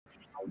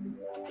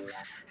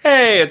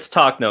Hey, it's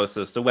Talk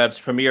Gnosis, the web's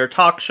premier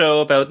talk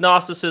show about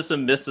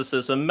Gnosticism,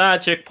 mysticism,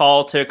 magic,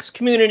 politics,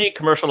 community,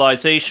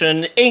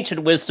 commercialization,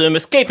 ancient wisdom,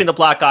 escaping the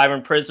Black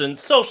Iron prison,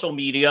 social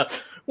media,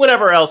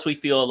 whatever else we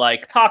feel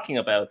like talking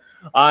about.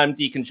 I'm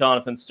Deacon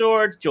Jonathan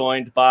Stewart,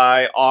 joined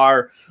by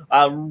our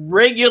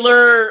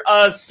regular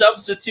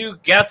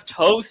substitute guest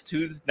host,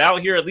 who's now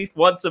here at least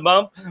once a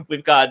month.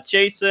 We've got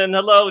Jason.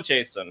 Hello,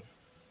 Jason.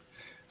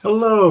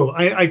 Hello.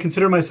 I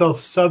consider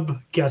myself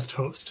sub-guest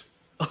host.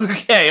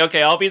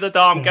 Okay, I'll be the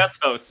Dom guest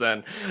host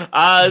then.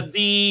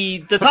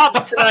 The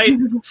topic tonight,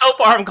 so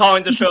far I'm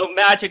calling the show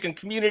Magic and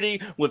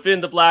Community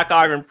Within the Black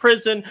Iron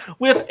Prison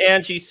with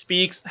Angie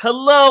Speaks.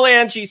 Hello,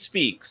 Angie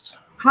Speaks.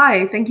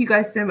 Hi, thank you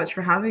guys so much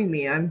for having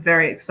me. I'm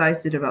very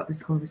excited about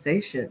this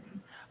conversation.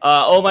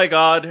 Oh my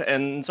God,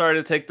 and sorry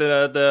to take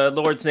the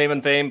Lord's name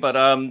in vain, but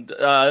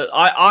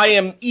I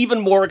am even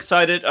more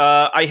excited.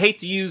 I hate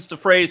to use the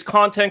phrase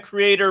content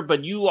creator,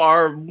 but you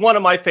are one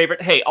of my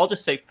favorite. Hey, I'll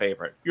just say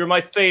favorite. You're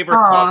my favorite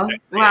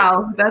content creator.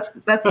 Wow,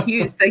 that's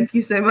huge. Thank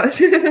you so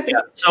much.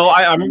 Yeah, so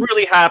I'm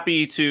really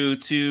happy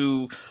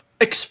to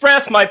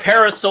express my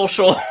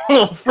parasocial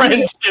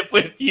friendship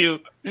with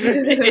you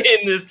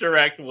in this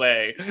direct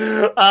way.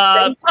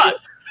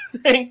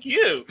 Thank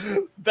you,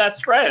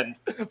 best friend.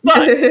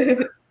 But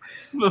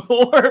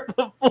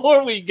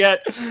before we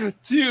get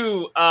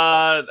to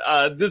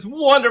this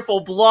wonderful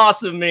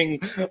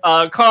blossoming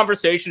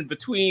conversation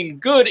between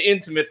good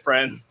intimate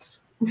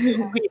friends,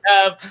 we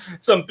have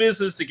some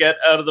business to get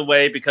out of the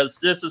way, because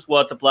this is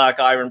what the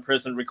Black Iron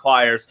Prison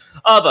requires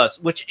of us,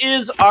 which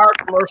is our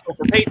commercial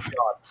for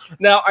Patreon.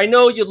 Now, I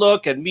know you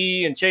look at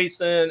me and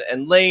Jason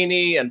and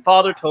Lainey and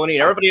Father Tony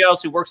and everybody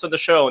else who works on the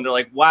show, and they're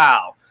like,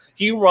 wow,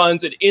 he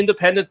runs an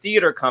independent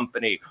theater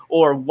company,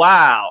 or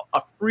wow,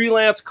 a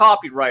freelance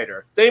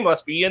copywriter. They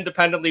must be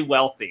independently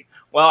wealthy.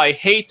 Well, I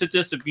hate to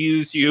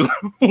disabuse you.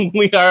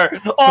 We are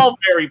all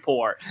very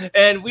poor,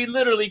 and we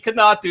literally could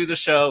not do the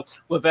show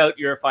without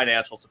your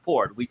financial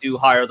support. We do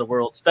hire the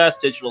world's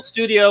best digital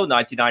studio,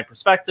 99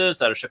 Perspectives,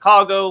 out of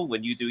Chicago.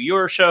 When you do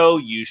your show,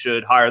 you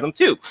should hire them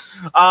too.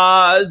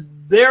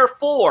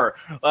 Therefore,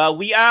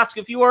 we ask,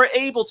 if you are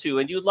able to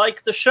and you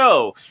like the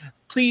show,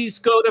 please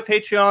go to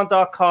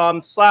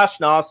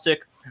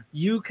patreon.com/Gnostic.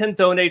 You can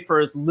donate for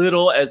as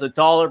little as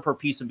 $1 per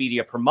piece of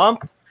media per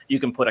month. You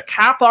can put a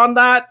cap on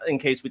that in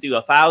case we do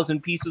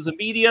 1,000 pieces of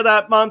media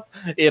that month.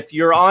 If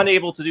you're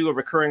unable to do a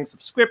recurring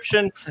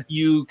subscription,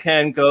 you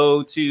can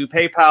go to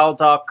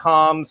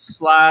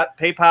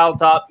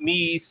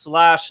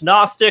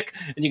paypal.me/Gnostic,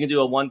 and you can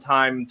do a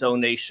one-time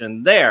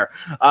donation there.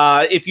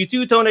 If you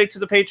do donate to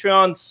the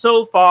Patreon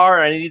so far,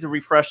 I need to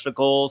refresh the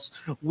goals.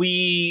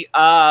 We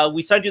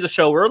send you the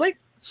show early,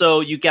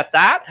 so you get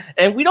that.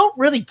 And we don't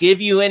really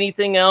give you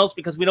anything else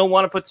because we don't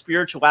want to put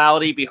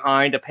spirituality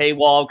behind a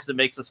paywall because it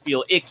makes us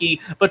feel icky.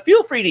 But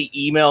feel free to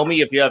email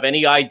me if you have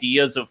any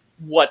ideas of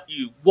what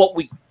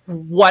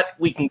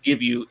we can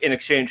give you in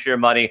exchange for your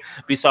money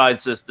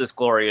besides this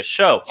glorious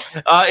show.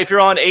 If you're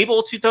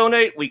unable to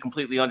donate, we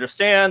completely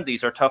understand.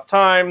 These are tough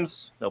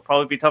times. They'll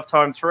probably be tough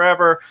times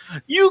forever.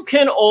 You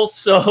can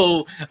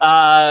also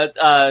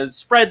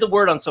spread the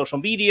word on social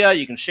media.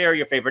 You can share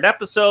your favorite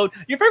episode.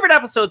 Your favorite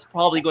episode's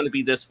probably going to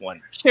be this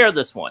one. Share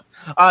this one.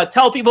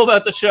 Tell people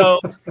about the show.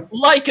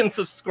 Like and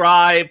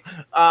subscribe.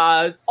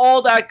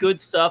 All that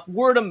good stuff.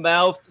 Word of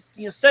mouth.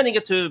 Sending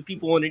it to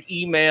people in an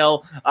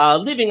email.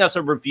 Leaving us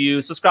a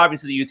review. Subscribing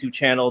to the YouTube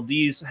channel.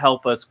 These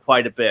help us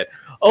quite a bit.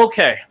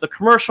 Okay, the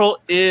commercial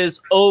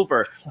is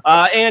over.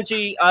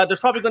 Angie,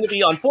 there's probably going to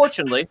be,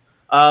 unfortunately,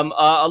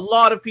 a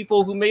lot of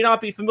people who may not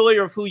be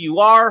familiar with who you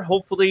are.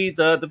 Hopefully,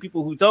 the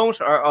people who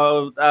don't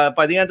are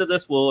by the end of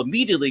this will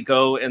immediately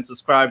go and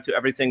subscribe to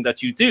everything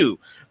that you do.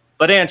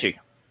 But Angie,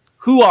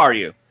 who are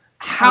you?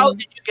 How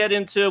did you get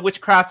into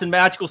witchcraft and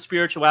magical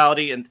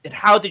spirituality, and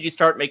how did you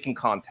start making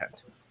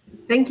content?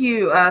 Thank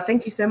you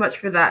so much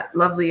for that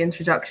lovely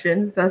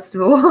introduction, first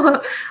of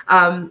all.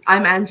 I'm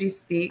Angie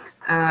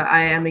Speaks.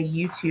 I am a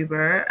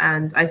YouTuber,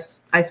 and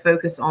I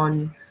focus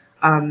on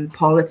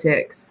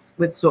politics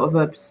with sort of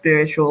a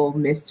spiritual,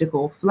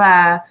 mystical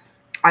flair.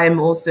 I am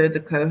also the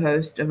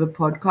co-host of a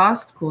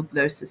podcast called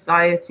Low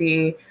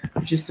Society,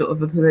 which is sort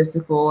of a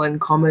political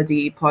and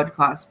comedy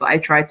podcast, but I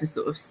try to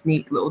sort of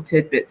sneak little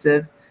tidbits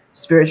of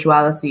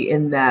spirituality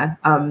in there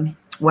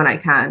when I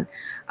can.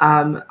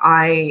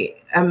 I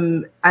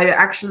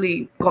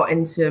actually got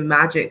into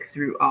magic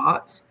through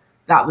art.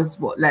 That was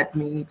what led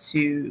me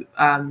to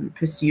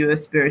pursue a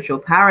spiritual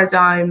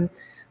paradigm.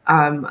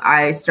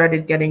 I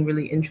started getting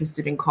really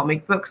interested in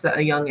comic books at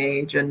a young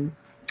age, and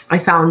I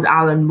found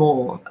Alan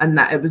Moore, and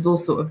that it was all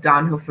sort of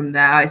downhill from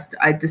there.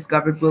 I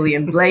discovered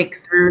William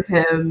Blake through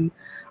him.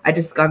 I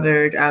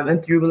discovered,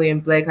 and through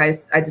William Blake, I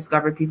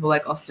discovered people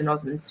like Austin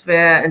Osman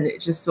Sphere, and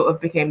it just sort of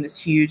became this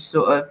huge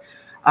sort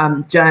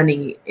of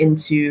journey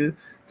into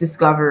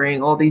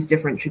discovering all these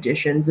different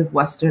traditions of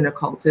Western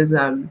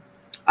occultism.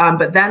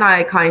 But then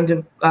I kind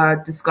of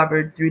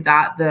discovered through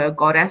that the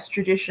goddess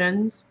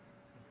traditions.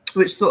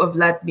 which sort of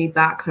led me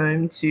back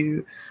home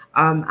to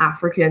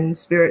African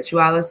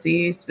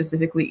spirituality,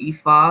 specifically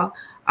Ifa.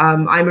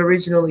 I'm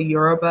originally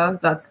Yoruba.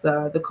 That's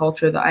the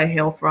culture that I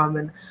hail from.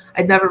 And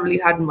I'd never really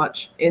had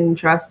much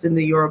interest in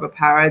the Yoruba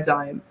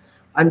paradigm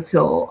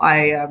until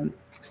I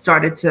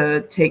started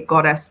to take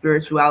goddess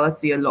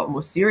spirituality a lot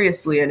more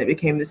seriously. And it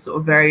became this sort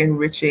of very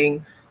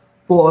enriching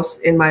force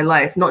in my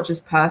life, not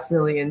just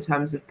personally in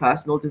terms of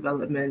personal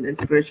development and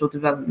spiritual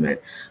development,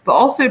 but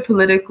also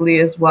politically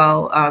as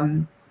well.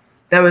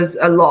 There was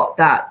a lot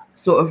that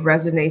sort of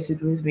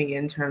resonated with me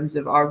in terms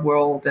of our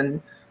world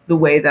and the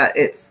way that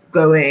it's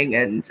going,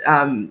 and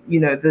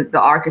the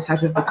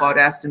archetype of the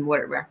goddess and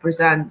what it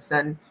represents.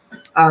 And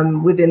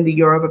within the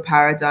Yoruba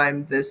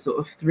paradigm, the sort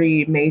of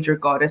three major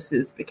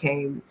goddesses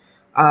became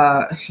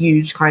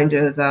huge kind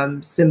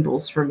of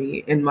symbols for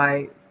me in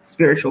my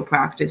spiritual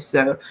practice.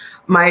 So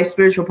my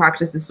spiritual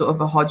practice is sort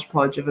of a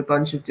hodgepodge of a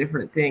bunch of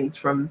different things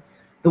from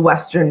the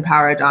Western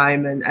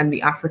paradigm and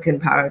the African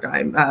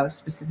paradigm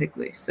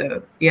specifically.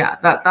 So yeah,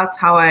 that's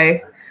how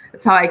I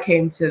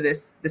came to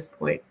this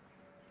point.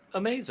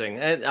 Amazing.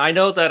 And I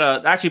know that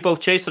actually both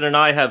Jason and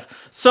I have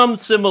some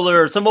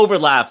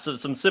overlaps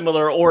of some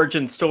similar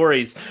origin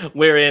stories,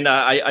 wherein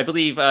I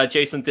believe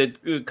Jason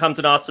did come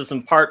to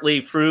Gnosticism partly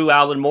through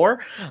Alan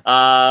Moore,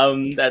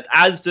 that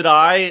as did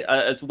I,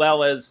 as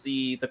well as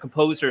the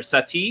composer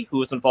Satie, who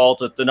was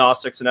involved with the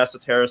Gnostics and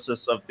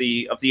esotericists of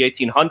the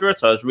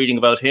 1800s. I was reading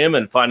about him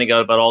and finding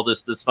out about all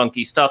this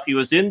funky stuff he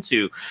was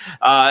into.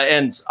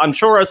 And I'm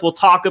sure, as we'll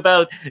talk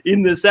about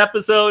in this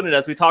episode, and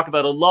as we talk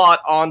about a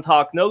lot on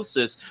Talk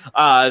Gnosis,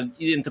 and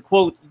to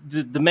quote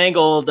the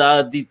mangled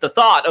the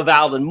thought of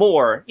Alan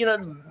Moore,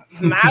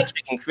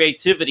 magic and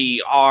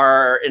creativity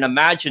are an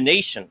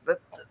imagination.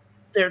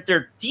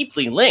 They're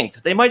deeply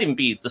linked. They might even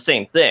be the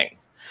same thing.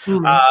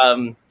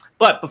 Mm-hmm.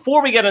 But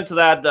before we get into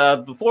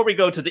that, before we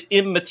go to the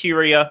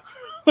immateria,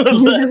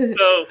 let's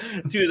go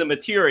to the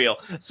material.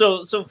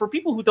 So for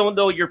people who don't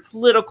know your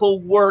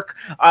political work,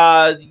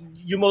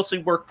 you mostly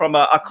work from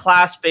a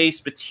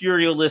class-based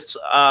materialist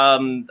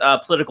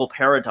political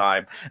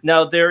paradigm.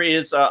 Now, there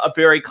is a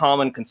very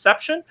common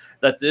conception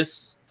that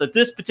this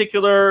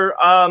particular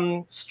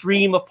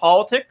stream of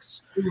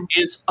politics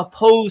is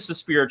opposed to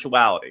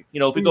spirituality.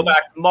 If we go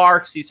back to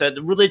Marx, he said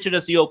religion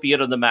is the opiate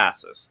of the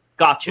masses.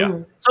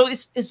 Gotcha. So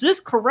is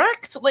this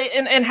correct?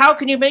 And how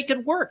can you make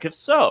it work if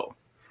so?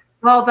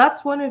 Well,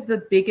 that's one of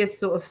the biggest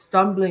sort of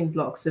stumbling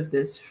blocks of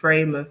this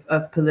frame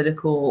of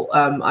political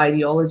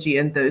ideology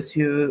and those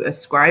who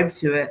ascribe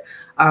to it.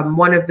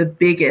 One of the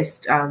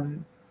biggest,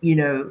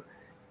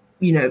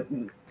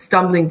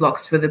 stumbling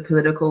blocks for the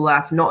political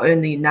left, not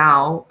only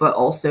now, but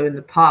also in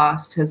the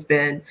past, has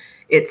been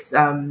its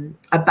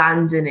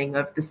abandoning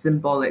of the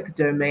symbolic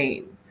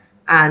domain.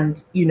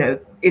 And,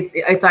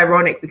 it's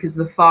ironic because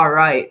the far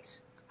right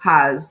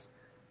has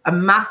a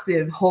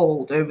massive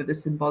hold over the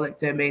symbolic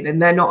domain,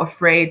 and they're not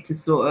afraid to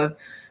sort of,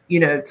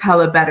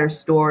 tell a better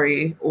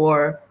story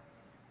or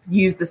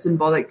use the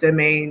symbolic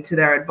domain to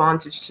their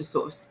advantage to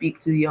sort of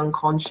speak to the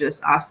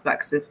unconscious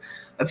aspects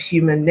of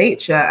human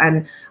nature.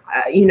 And,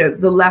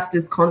 the left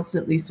is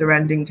constantly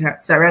surrendering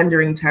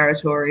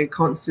territory,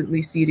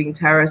 constantly ceding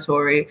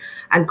territory,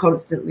 and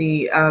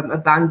constantly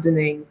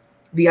abandoning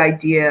the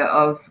idea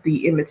of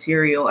the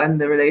immaterial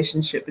and the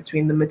relationship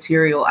between the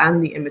material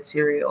and the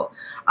immaterial.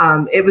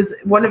 It was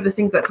one of the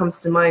things that comes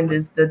to mind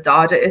is the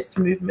Dadaist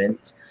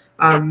movement.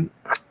 And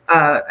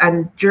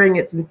during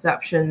its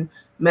inception,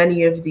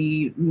 many of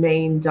the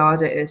main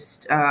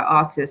Dadaist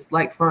artists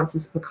like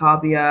Francis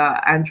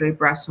Picabia, André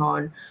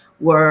Breton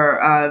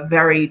were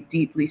very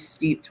deeply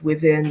steeped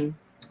within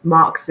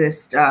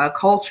Marxist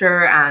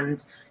culture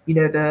and,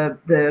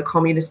 the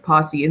Communist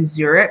Party in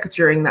Zurich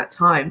during that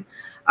time.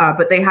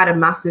 But they had a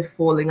massive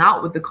falling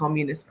out with the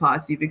Communist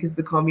Party because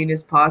the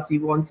Communist Party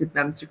wanted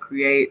them to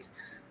create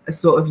a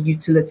sort of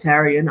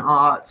utilitarian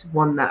art,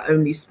 one that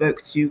only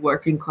spoke to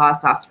working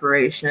class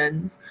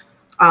aspirations.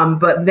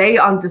 But they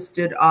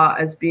understood art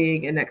as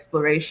being an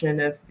exploration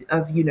of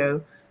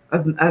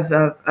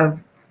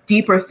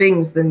deeper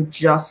things than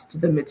just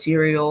the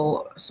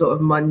material, sort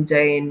of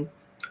mundane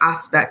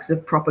aspects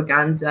of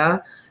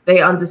propaganda. They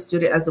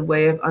understood it as a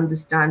way of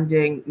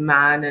understanding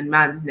man and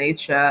man's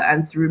nature,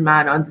 and through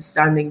man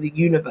understanding the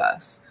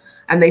universe.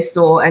 And they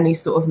saw any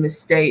sort of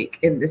mistake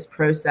in this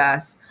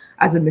process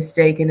as a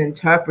mistake in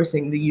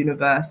interpreting the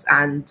universe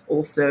and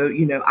also,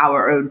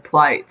 our own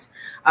plight.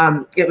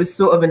 It was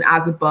sort of an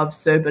as above,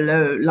 so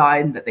below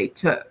line that they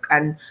took.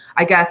 And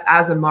I guess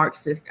as a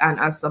Marxist and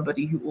as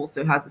somebody who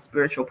also has a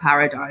spiritual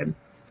paradigm,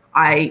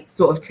 I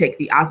sort of take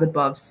the as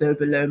above, so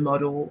below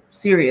model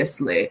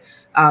seriously.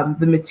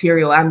 The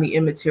material and the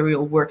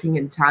immaterial working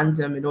in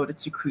tandem in order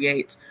to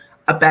create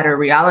a better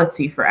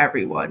reality for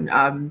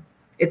everyone.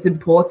 It's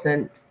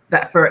important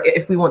that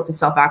if we want to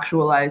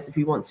self-actualize, if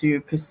we want to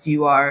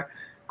pursue our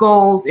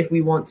goals, if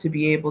we want to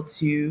be able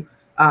to,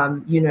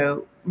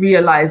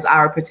 realize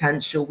our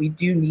potential, we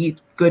do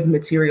need good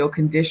material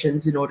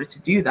conditions in order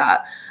to do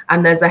that.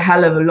 And there's a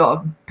hell of a lot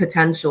of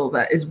potential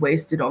that is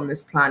wasted on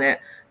this planet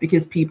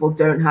because people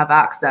don't have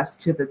access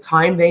to the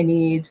time they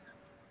need,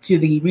 to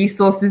the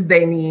resources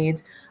they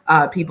need.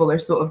 People are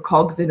sort of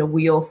cogs in a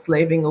wheel,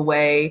 slaving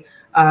away,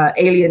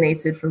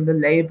 alienated from the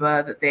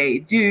labor that they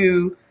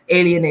do,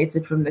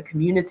 alienated from the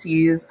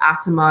communities,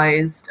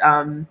 atomized.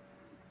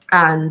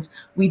 And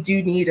we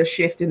do need a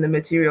shift in the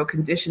material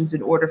conditions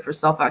in order for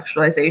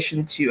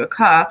self-actualization to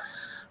occur.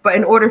 But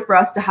in order for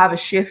us to have a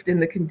shift in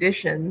the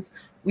conditions,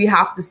 we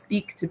have to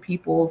speak to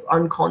people's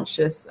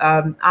unconscious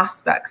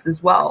aspects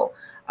as well.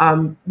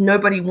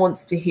 Nobody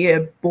wants to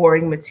hear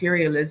boring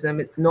materialism.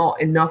 It's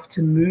not enough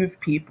to move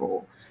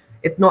people.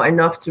 It's not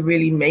enough to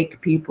really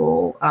make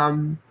people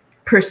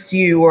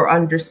pursue or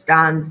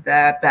understand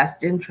their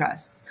best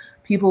interests.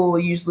 People will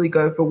usually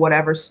go for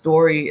whatever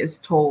story is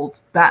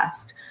told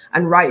best.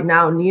 And right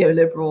now, the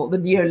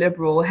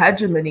neoliberal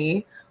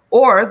hegemony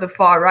or the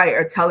far right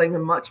are telling a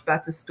much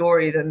better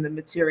story than the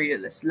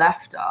materialist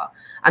left are.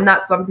 And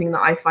that's something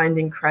that I find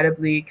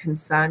incredibly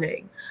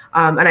concerning.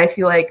 And I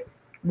feel like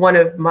one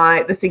of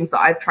the things that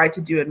I've tried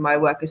to do in my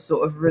work is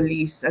sort of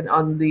release and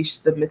unleash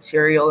the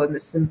material and the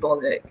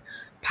symbolic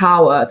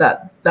power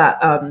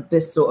that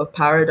this sort of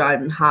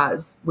paradigm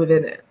has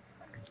within it.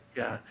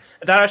 Yeah,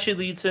 that actually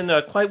leads in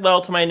quite well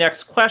to my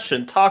next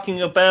question,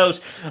 talking about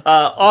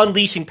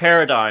unleashing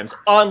paradigms,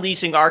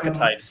 unleashing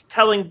archetypes,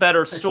 telling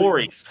better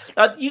stories.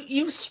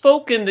 You've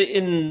spoken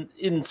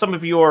in some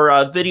of your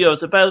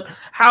videos about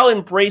how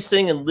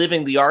embracing and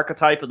living the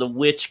archetype of the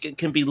witch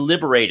can be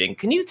liberating.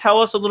 Can you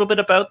tell us a little bit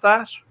about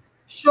that?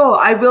 Sure,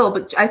 I will.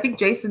 But I think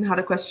Jason had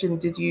a question.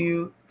 Did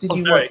you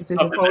want to say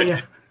something? Oh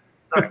yeah.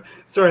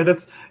 Sorry.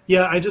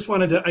 I just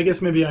wanted to. I guess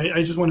maybe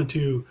I just wanted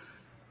to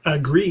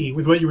agree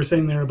with what you were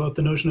saying there about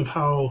the notion of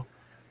how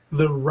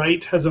the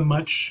right has a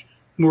much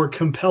more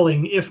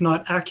compelling, if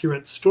not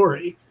accurate,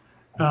 story,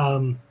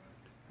 and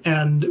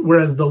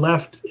whereas the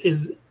left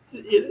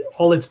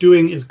all it's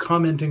doing is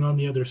commenting on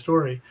the other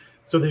story.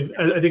 So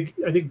I think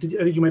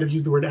you might have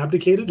used the word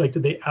abdicated. Like,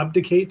 did they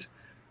abdicate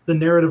the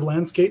narrative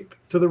landscape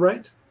to the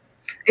right?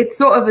 It's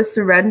sort of a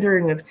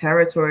surrendering of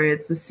territory.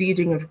 It's a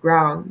ceding of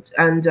ground,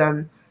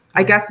 and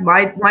I guess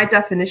my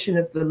definition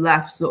of the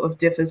left sort of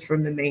differs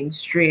from the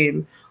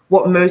mainstream.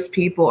 What most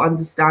people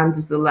understand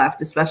as the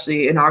left,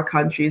 especially in our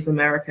countries,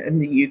 America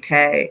and the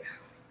UK,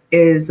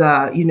 is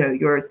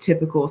your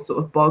typical sort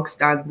of bog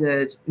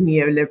standard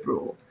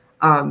neoliberal.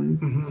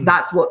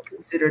 That's what's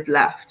considered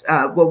left.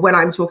 Well, when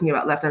I'm talking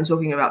about left, I'm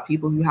talking about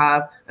people who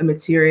have a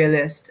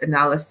materialist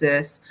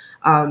analysis,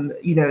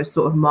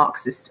 sort of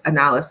Marxist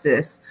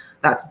analysis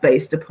that's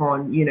based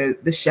upon,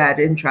 the shared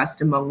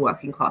interest among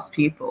working class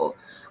people.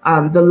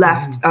 The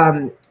left,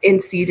 in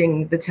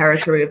ceding the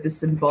territory of the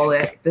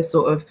symbolic, the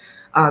sort of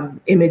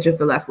image of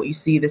the left, what you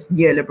see, this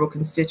neoliberal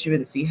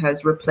constituency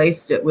has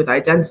replaced it with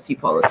identity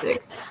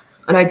politics.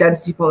 And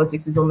identity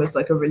politics is almost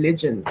like a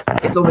religion.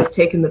 It's almost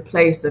taken the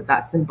place of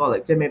that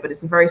symbolic domain, but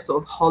it's a very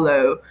sort of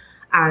hollow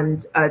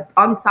and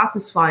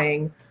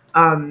unsatisfying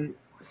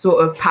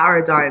sort of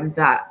paradigm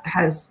that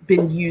has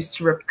been used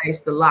to replace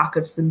the lack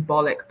of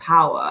symbolic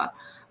power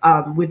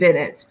within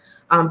it.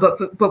 But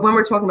when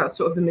we're talking about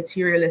sort of the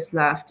materialist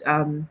left,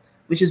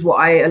 which is what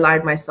I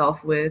aligned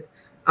myself with,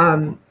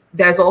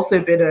 there's also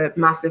been a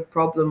massive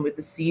problem with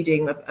the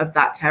ceding of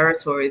that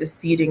territory, the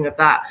ceding of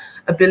that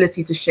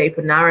ability to shape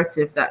a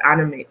narrative that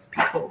animates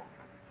people.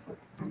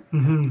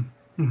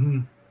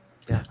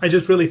 Yeah. I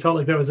just really felt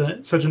like that was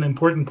such an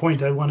important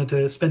point. I wanted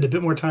to spend a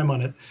bit more time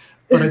on it,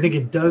 but I think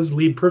it does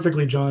lead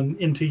perfectly, John,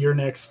 into your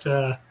next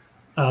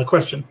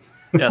question.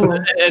 Yes,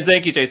 and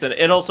thank you, Jason.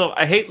 And also,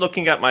 I hate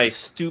looking at my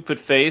stupid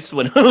face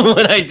when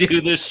I do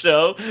this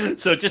show.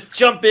 So just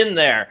jump in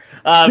there,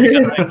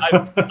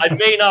 because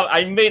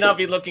I may not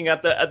be looking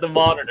at the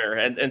monitor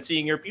and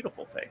seeing your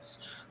beautiful face.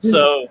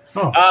 So,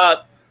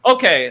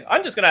 okay,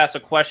 I'm just going to ask a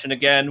question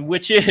again,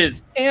 which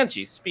is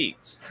Angie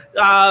Speaks.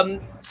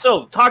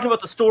 So talking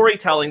about the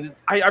storytelling,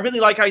 I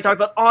really like how you talk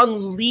about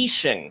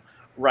unleashing,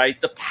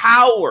 right, the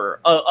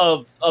power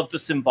of the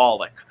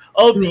symbolic,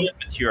 of the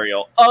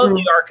immaterial, of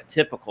the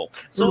archetypical.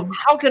 So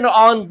how can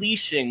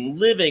unleashing,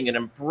 living, and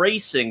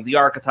embracing the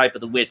archetype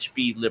of the witch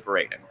be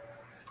liberating?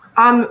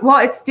 Well,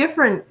 it's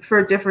different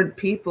for different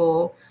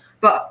people.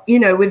 But,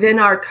 within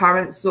our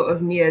current sort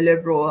of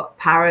neoliberal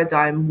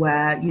paradigm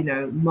where,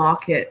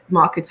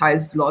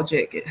 marketized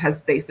logic, it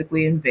has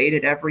basically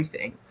invaded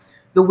everything.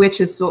 The witch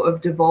has sort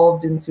of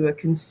devolved into a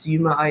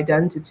consumer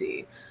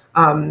identity,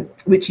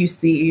 which you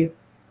see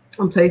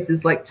on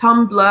places like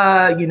Tumblr,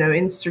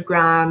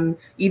 Instagram,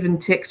 even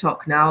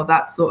TikTok now.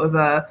 That's sort of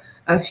a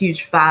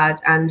huge fad.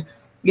 And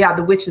yeah,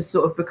 the witch has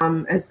sort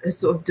of has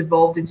sort of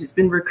devolved into, it's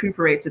been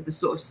recuperated. The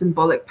sort of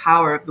symbolic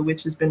power of the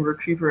witch has been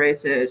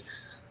recuperated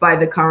by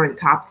the current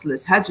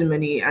capitalist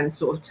hegemony and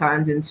sort of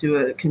turned into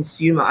a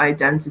consumer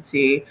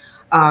identity,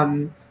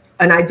 an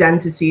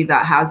identity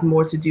that has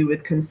more to do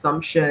with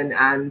consumption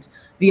and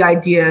the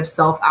idea of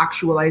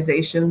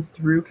self-actualization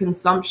through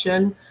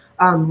consumption.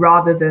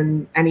 rather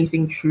than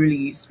anything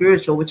truly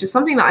spiritual, which is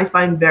something that I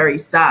find very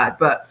sad.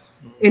 But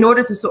in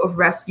order to sort of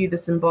rescue the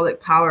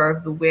symbolic power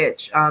of the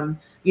witch,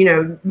 you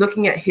know,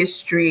 looking at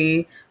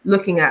history,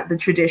 looking at the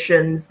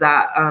traditions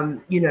that,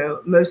 you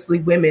know, mostly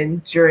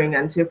women during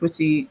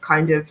antiquity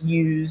kind of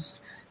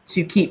used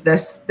to keep their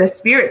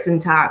spirits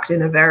intact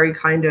in a very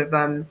kind of,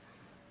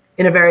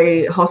 in a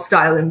very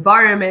hostile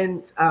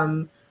environment,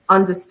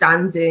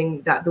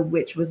 understanding that the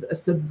witch was a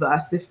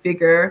subversive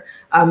figure.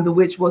 The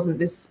witch wasn't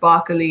this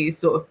sparkly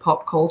sort of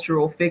pop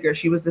cultural figure.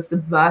 She was a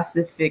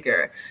subversive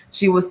figure.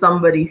 She was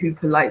somebody who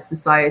polite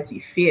society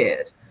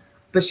feared.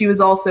 But she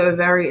was also a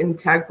very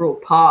integral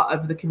part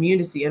of the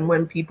community. And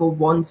when people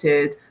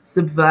wanted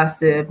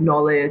subversive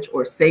knowledge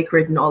or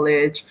sacred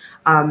knowledge,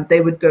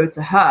 they would go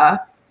to her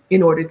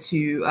in order to,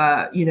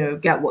 you know,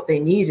 get what they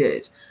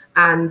needed.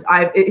 And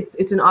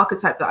it's an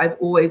archetype that I've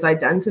always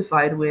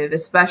identified with,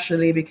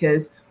 especially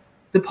because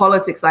the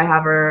politics I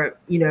have are,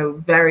 you know,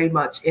 very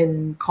much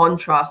in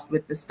contrast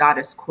with the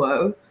status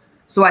quo.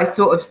 So I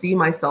sort of see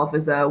myself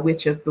as a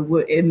witch of the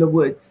wood in the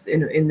woods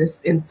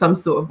in some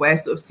sort of way. I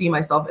sort of see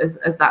myself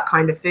as that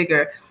kind of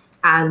figure.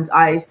 And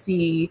I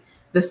see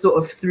the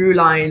sort of through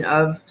line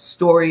of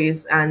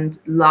stories and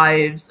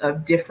lives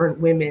of different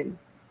women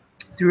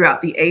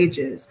throughout the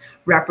ages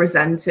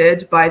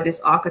represented by this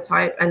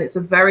archetype. And it's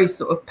a very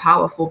sort of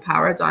powerful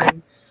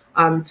paradigm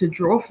to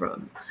draw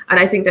from. And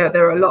I think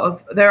there are a lot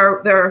of,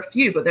 there are a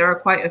few, but there are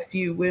quite a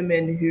few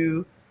women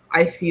who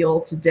I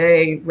feel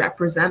today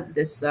represent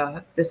this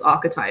this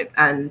archetype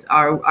and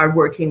are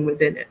working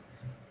within it.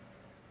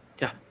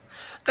 Yeah,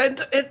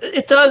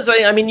 it does.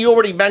 I mean, you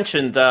already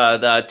mentioned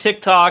the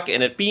TikTok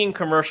and it being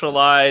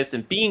commercialized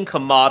and being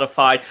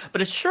commodified,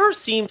 but it sure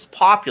seems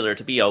popular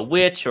to be a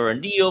witch or a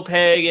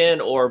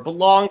neo-pagan or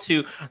belong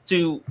to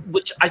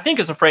which I think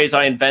is a phrase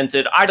I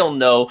invented. I don't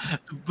know,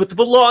 but to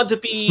belong to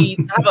be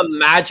have a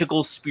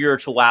magical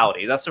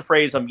spirituality. That's the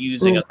phrase I'm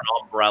using as an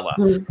umbrella.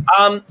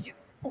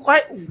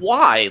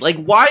 Why?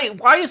 Like,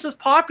 why is this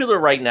popular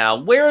right now?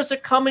 Where is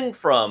it coming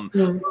from?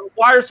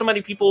 Why are so many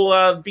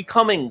people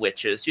becoming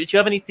witches? Do you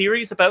have any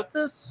theories about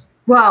this?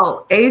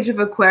 Well, age of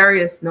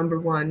Aquarius, number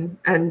one.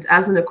 And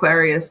as an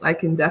Aquarius, I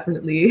can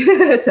definitely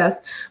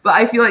attest. But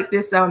I feel like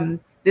this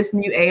this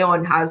new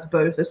aeon has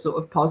both a sort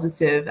of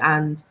positive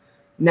and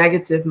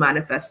negative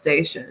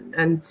manifestation.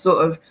 And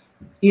sort of,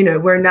 you know,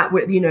 we're not,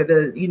 you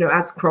know,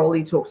 as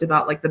Crowley talked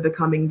about, like the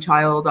becoming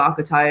child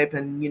archetype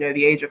and, you know,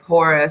 the age of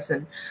Horus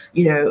and,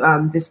 you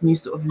know, this new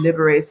sort of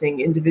liberating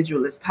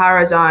individualist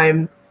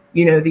paradigm,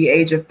 you know, the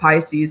age of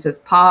Pisces has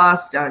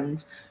passed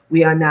and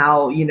we are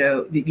now, you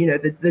know,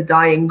 the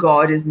dying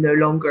god is no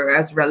longer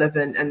as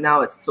relevant. And now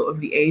it's sort of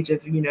the age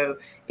of, you know,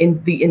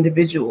 in the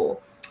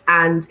individual.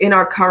 And in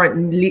our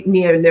current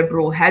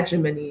neoliberal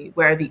hegemony,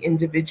 where the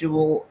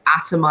individual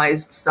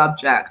atomized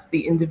subject,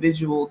 the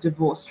individual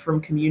divorced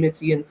from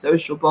community and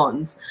social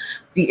bonds,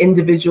 the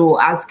individual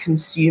as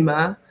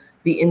consumer,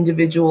 the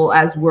individual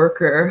as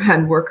worker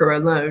and worker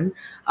alone,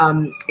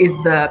 is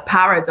the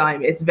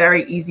paradigm. It's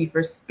very easy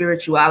for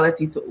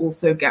spirituality to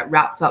also get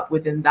wrapped up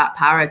within that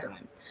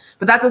paradigm.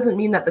 But that doesn't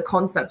mean that the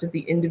concept of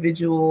the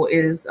individual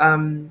is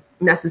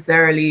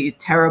necessarily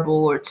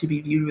terrible or to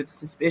be viewed with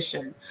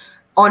suspicion.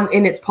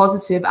 In its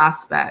positive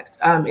aspect,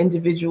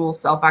 individual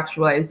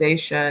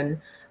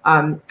self-actualization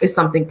is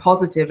something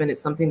positive and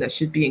it's something that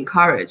should be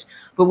encouraged.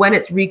 But when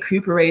it's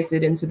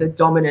recuperated into the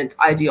dominant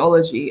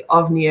ideology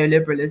of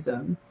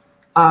neoliberalism,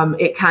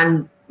 it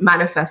can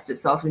manifest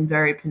itself in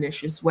very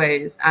pernicious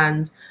ways.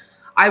 And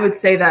I would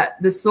say that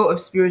the sort of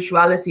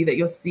spirituality that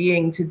you're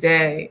seeing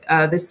today,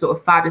 this sort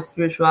of faddist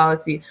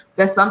spirituality,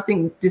 there's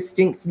something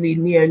distinctly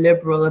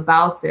neoliberal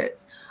about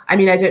it. I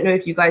mean, I don't know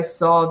if you guys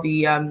saw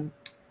the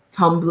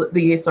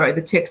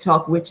the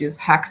TikTok witches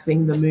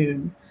hexing the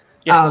moon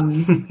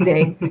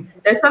thing.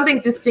 There's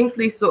something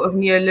distinctly sort of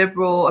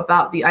neoliberal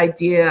about the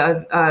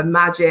idea of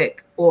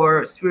magic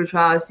or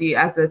spirituality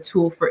as a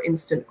tool for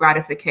instant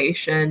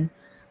gratification.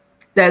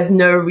 There's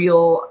no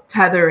real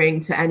tethering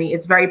to any,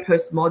 it's very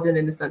postmodern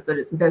in the sense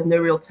that there's no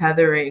real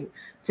tethering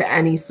to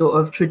any sort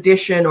of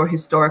tradition or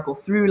historical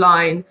through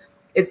line.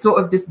 It's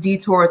sort of this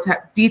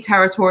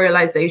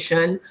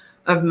deterritorialization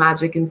of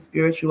magic and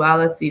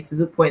spirituality to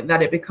the point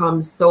that it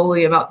becomes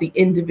solely about the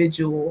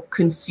individual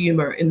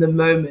consumer in the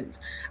moment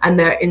and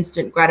their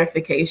instant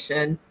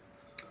gratification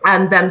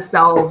and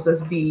themselves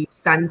as the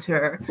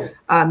center,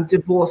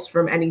 divorced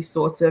from any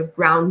sort of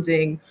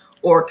grounding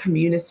or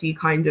community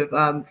kind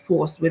of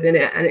force within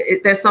it. And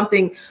there's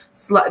something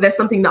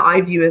that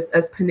I view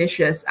as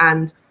pernicious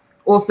and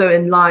also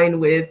in line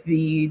with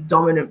the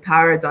dominant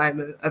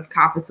paradigm of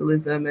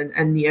capitalism and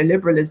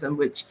neoliberalism,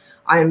 which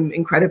I'm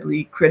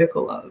incredibly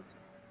critical of.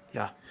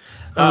 Yeah.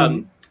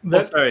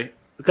 That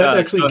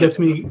actually gets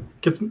me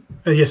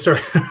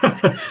sorry.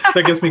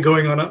 That gets me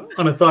going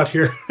on a thought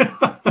here.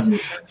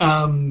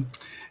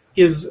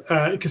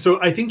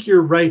 So I think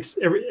you're right.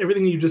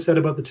 Everything you just said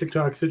about the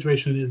TikTok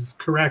situation is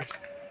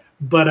correct.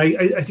 But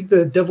I think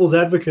the devil's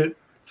advocate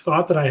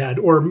thought that I had,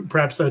 or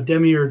perhaps a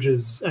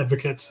demiurge's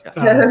advocate thought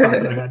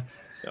that I had,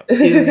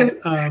 is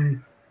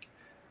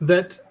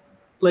that,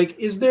 like,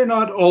 is there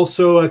not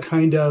also a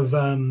kind of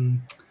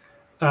an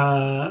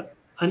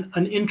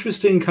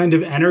interesting kind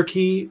of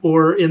anarchy,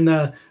 or in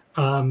the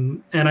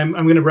and I'm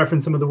going to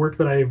reference some of the work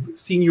that I've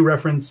seen you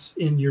reference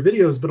in your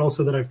videos, but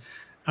also that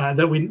I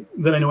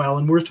know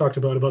Alan Moore's talked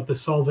about the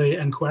Solve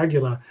and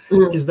Coagula.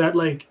 Mm-hmm. Is that,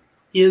 like,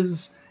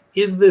 is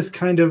this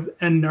kind of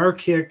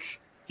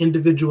anarchic,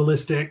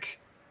 individualistic,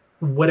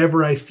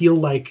 whatever I feel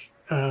like,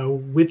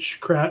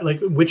 witchcraft, like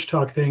witch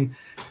talk thing?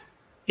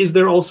 Is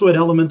there also an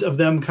element of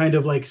them kind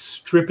of like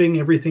stripping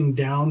everything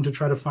down to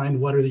try to find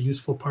what are the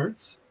useful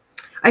parts?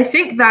 I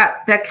think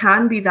that there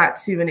can be that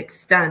to an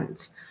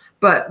extent,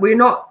 but we're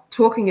not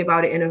talking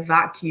about it in a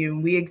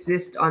vacuum. We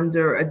exist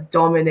under a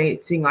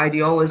dominating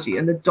ideology,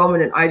 and the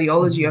dominant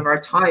ideology of our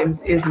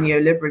times is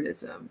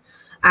neoliberalism.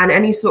 And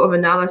any sort of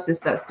analysis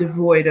that's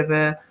devoid of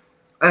an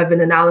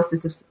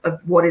analysis of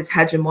what is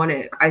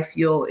hegemonic, I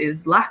feel,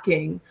 is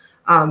lacking.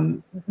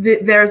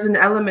 There's an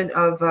element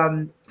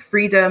of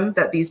freedom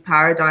that these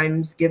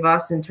paradigms give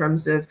us in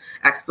terms of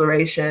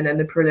exploration and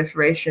the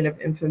proliferation of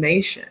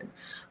information.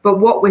 But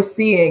what we're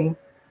seeing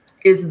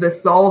is the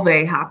Solve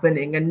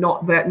happening, and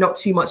not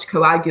too much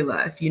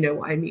Coagula, if you know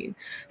what I mean.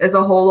 There's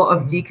a whole lot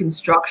of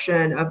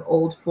deconstruction of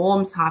old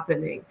forms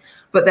happening,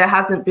 but there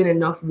hasn't been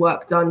enough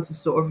work done to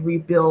sort of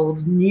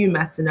rebuild new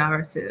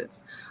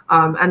meta-narratives.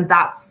 And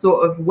that's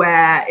sort of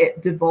where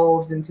it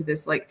devolves into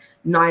this like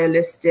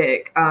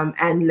nihilistic,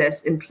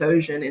 endless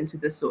implosion into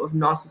this sort of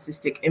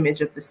narcissistic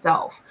image of the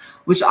self,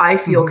 which I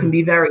feel can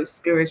be very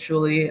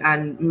spiritually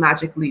and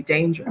magically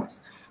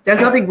dangerous. There's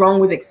nothing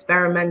wrong with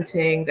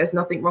experimenting. There's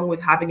nothing wrong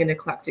with having an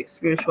eclectic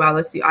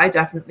spirituality. I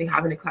definitely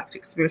have an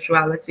eclectic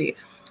spirituality,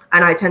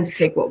 and I tend to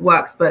take what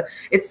works. But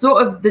it's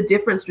sort of the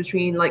difference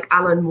between like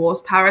Alan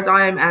Moore's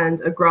paradigm and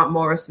a Grant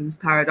Morrison's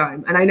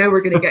paradigm. And I know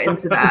we're going to get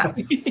into that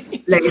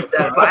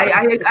later, but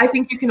I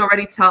think you can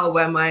already tell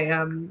where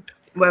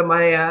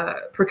my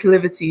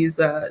proclivities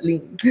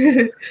lean.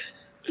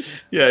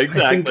 Yeah,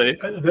 exactly.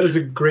 That is a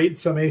great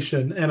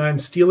summation, and I'm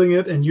stealing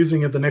it and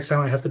using it the next time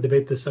I have to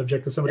debate this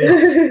subject with somebody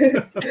else.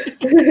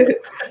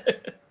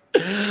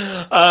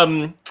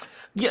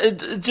 Yeah,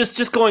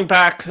 just going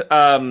back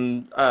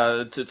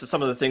to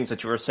some of the things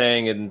that you were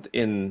saying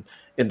in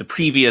the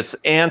previous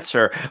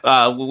answer,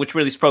 which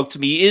really spoke to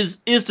me, is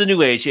the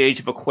New Age, the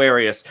Age of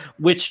Aquarius,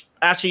 which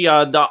actually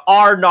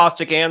our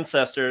Gnostic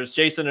ancestors,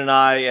 Jason and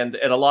I, and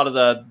a lot of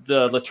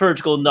the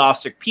liturgical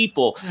Gnostic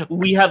people,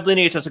 we have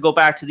lineages that go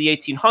back to the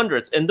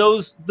 1800s, and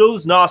those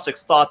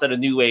Gnostics thought that a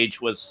New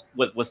Age was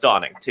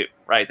dawning too,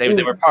 right? They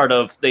were part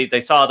of,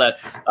 they saw that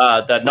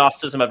that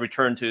Gnosticism had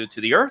returned to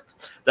the earth,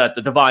 that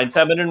the divine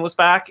feminine was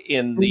back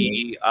in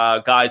the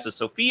guise of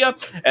Sophia,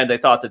 and they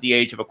thought that the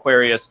Age of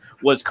Aquarius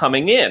was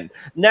coming in.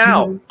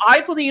 Now,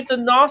 I believe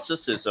that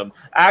Gnosticism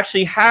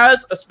actually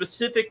has a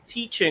specific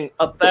teaching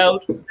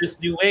about this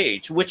New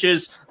Age, which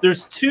is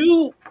there's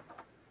two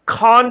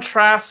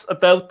contrasts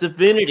about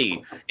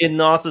divinity in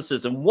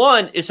Gnosticism.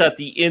 One is that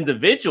the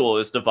individual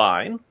is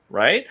divine,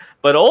 right?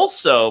 But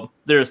also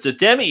there's the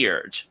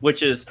demiurge,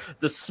 which is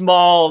the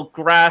small,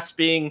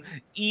 grasping,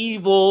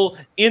 evil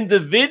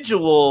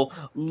individual,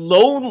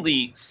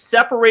 lonely,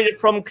 separated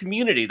from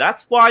community.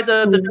 That's why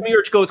the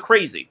demiurge goes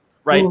crazy.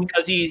 Right,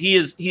 because he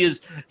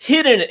is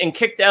hidden and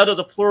kicked out of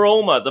the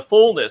pleroma, the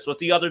fullness with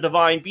the other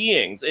divine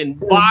beings, and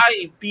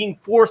by being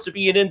forced to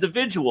be an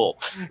individual,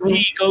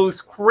 he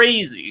goes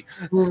crazy.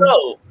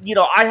 So,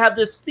 I have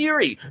this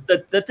theory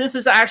that this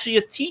is actually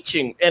a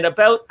teaching and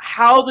about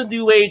how the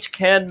New Age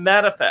can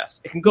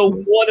manifest. It can go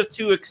one of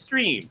two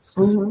extremes: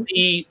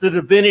 the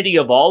divinity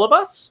of all of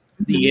us,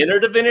 the inner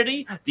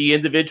divinity, the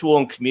individual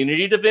and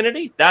community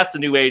divinity. That's the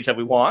New Age that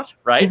we want,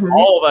 right?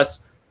 All of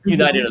us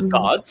united as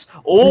gods,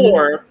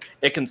 or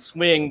it can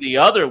swing the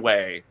other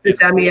way. The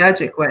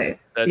demiurgic way.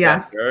 The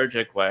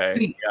demiurgic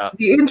way.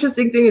 The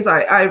interesting thing is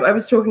I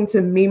was talking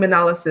to Meme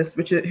Analysis,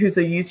 who's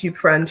a YouTube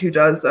friend who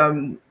does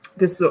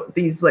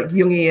these like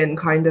Jungian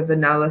kind of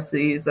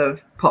analyses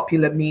of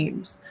popular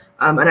memes.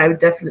 And I would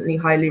definitely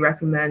highly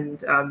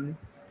recommend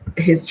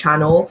his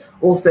channel.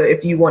 Also,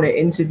 if you want to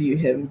interview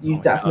him,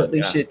 you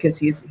definitely should, because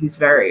he's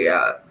very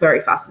very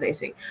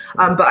fascinating.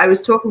 But I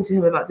was talking to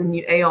him about the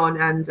new Aeon,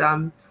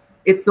 and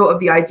it's sort of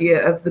the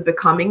idea of the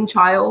becoming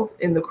child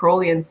in the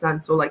Crowleyan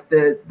sense, or like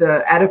the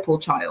Oedipal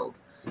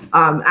child.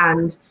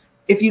 And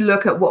if you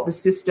look at what the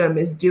system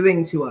is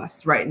doing to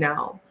us right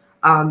now,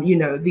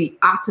 the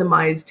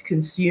atomized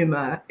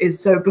consumer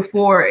is, so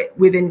before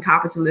within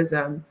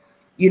capitalism,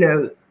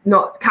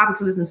 not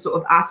capitalism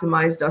sort of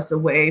atomized us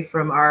away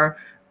from our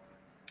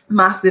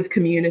massive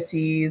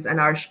communities and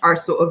our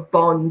sort of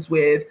bonds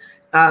with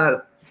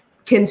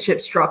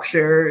kinship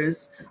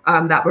structures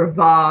that were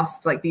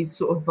vast, like these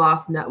sort of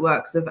vast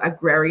networks of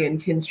agrarian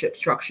kinship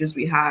structures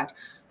we had,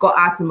 got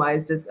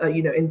atomized as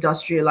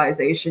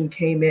industrialization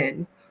came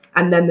in,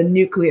 and then the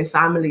nuclear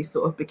family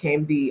sort of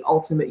became the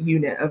ultimate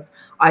unit of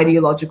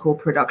ideological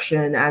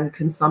production and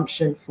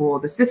consumption for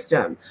the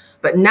system.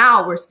 But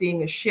now we're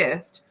seeing a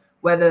shift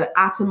where the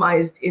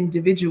atomized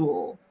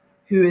individual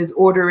who is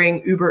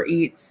ordering Uber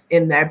Eats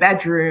in their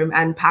bedroom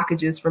and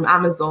packages from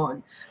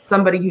Amazon,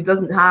 somebody who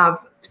doesn't have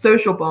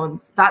social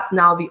bonds. That's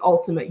now the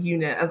ultimate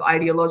unit of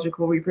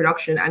ideological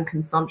reproduction and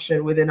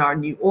consumption within our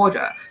new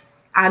order.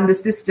 And the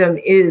system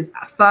is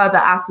further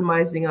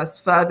atomizing us,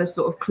 further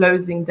sort of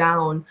closing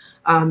down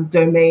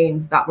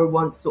domains that were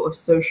once sort of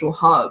social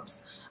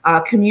hubs.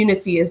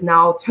 Community is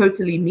now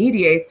totally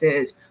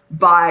mediated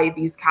by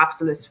these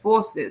capitalist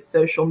forces,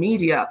 social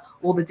media,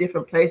 all the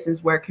different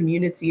places where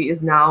community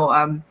is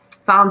now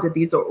founded.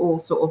 These are all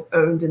sort of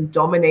owned and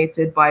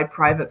dominated by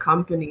private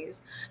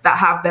companies that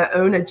have their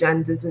own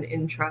agendas and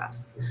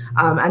interests.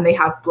 And they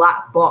have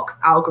black box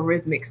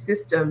algorithmic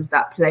systems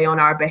that play on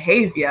our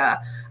behavior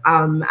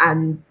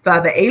and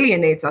further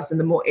alienate us. And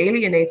the more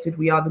alienated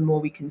we are, the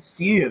more we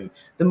consume,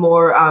 the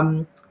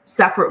more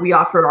separate we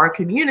are from our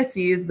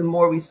communities, the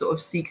more we sort of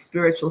seek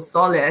spiritual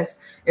solace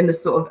in the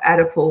sort of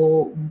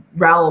Oedipal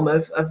realm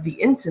of the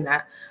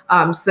internet.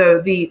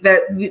 So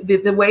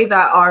the way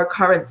that our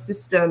current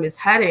system is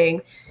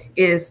heading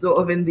is sort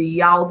of in the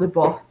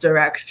Yaldabaoth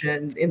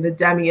direction, in the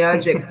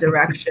demiurgic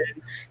direction,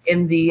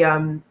 in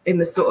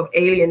the sort of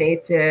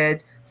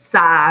alienated,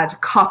 sad,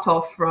 cut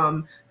off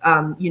from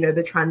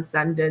the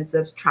transcendence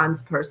of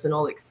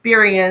transpersonal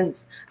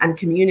experience and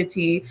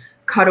community,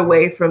 cut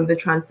away from the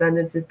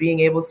transcendence of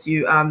being able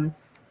to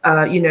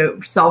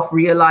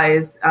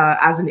self-realize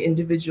as an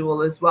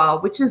individual as well,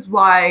 which is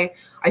why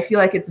I feel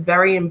like it's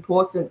very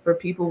important for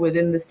people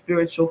within the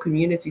spiritual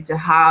community to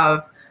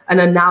have an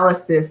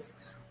analysis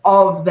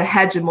of the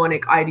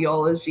hegemonic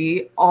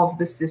ideology of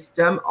the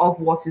system, of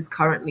what is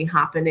currently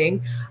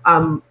happening.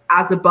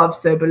 As above,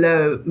 so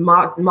below.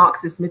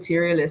 Marxist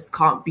materialists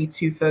can't be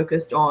too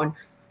focused on,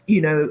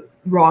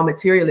 raw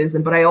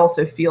materialism, but I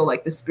also feel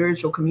like the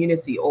spiritual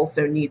community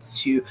also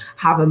needs to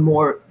have a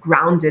more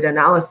grounded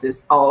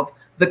analysis of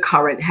the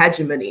current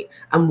hegemony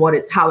and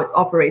how it's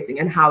operating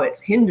and how it's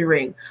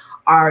hindering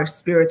our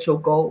spiritual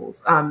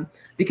goals.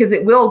 Because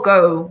it will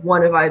go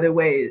one of either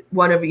ways.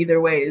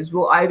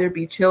 We'll either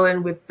be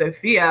chilling with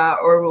Sophia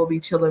or we'll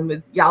be chilling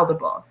with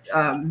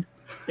Yaldabaoth.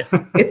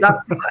 It's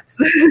up to us.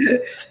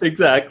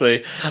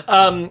 Exactly.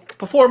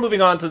 Before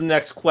moving on to the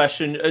next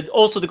question,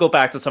 also to go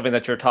back to something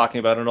that you're talking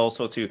about, and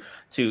also to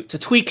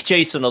tweak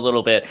Jason a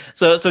little bit.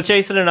 So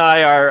Jason and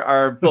I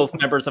are both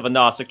members of a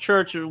Gnostic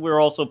church. We're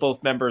also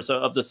both members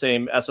of the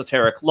same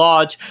esoteric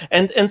lodge.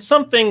 And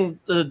something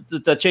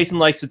that Jason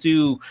likes to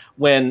do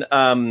when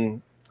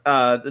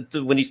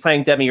he's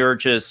playing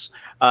Demiurge's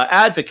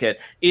advocate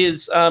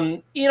is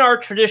in our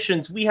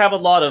traditions, we have a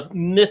lot of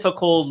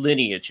mythical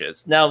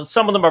lineages. Now,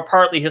 some of them are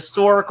partly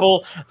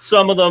historical,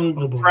 some of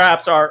them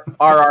perhaps are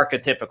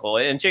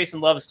archetypical. And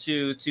Jason loves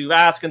to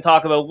ask and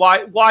talk about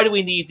why do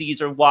we need these,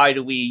 or why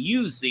do we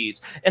use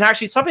these? And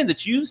actually, something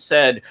that you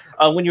said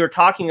when you were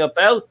talking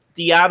about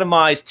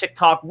de-atomized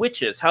TikTok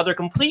witches, how they're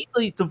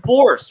completely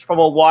divorced from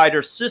a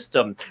wider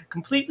system,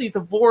 completely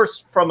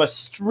divorced from a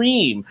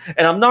stream.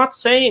 And I'm not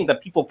saying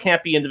that people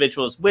can't be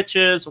individuals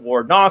witches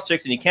or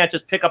Gnostics, and you can't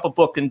just pick up a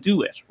book and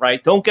do it,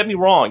 right? Don't get me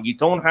wrong. You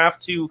don't have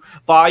to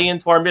buy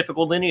into our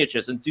mythical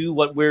lineages and do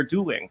what we're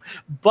doing.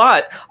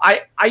 But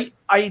I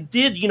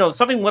did,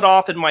 something went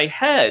off in my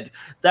head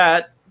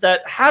that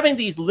having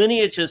these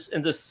lineages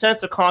in the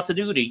sense of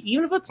continuity,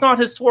 even if it's not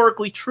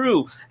historically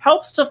true,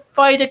 helps to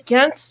fight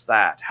against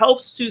that,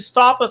 helps to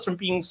stop us from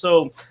being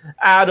so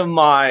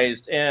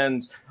atomized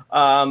and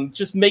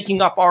just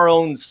making up our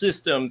own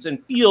systems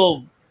and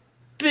feel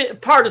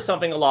part of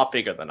something a lot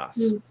bigger than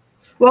us.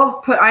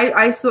 Well,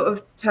 I sort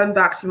of turn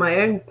back to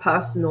my own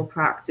personal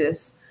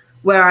practice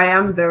where I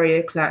am very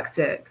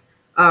eclectic,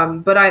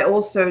 but I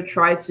also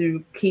try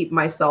to keep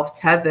myself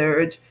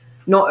tethered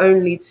not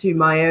only to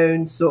my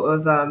own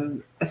sort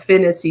of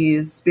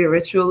affinities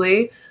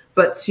spiritually,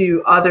 but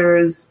to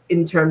others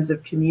in terms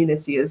of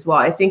community as well.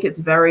 I think it's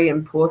very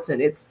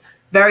important. It's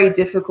very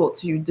difficult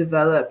to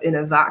develop in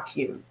a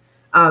vacuum.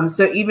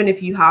 So even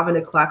if you have an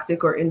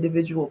eclectic or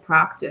individual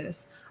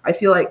practice, I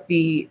feel like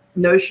the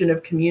notion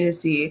of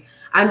community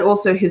and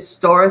also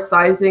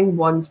historicizing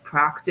one's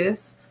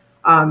practice,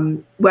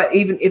 where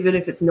even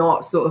if it's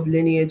not sort of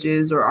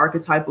lineages or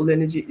archetypal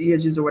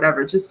lineages or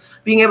whatever, just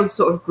being able to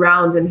sort of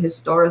ground and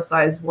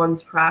historicize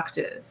one's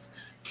practice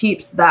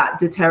keeps that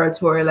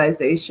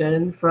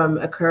deterritorialization from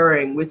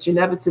occurring, which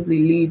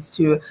inevitably leads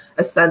to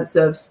a sense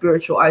of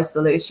spiritual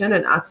isolation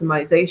and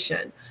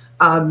atomization.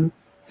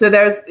 So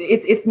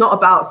it's not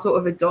about sort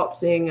of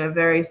adopting a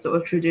very sort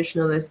of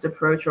traditionalist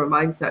approach or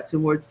mindset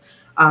towards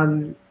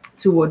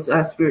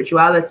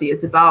spirituality.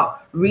 It's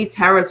about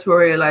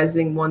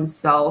reterritorializing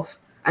oneself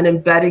and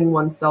embedding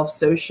oneself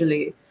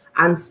socially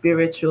and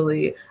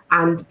spiritually,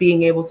 and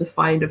being able to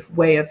find a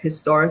way of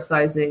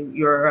historicizing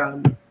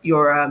your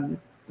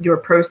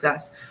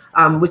process,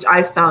 which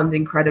I found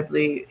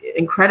incredibly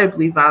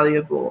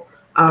valuable.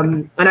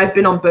 And I've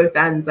been on both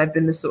ends. I've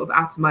been the sort of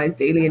atomized,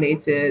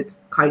 alienated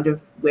kind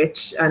of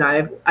witch, and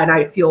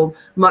I feel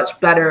much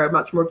better,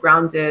 much more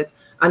grounded,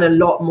 and a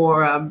lot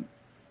more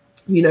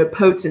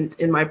potent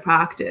in my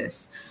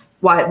practice.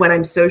 when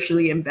I'm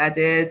socially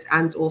embedded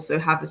and also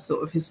have a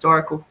sort of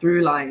historical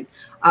through line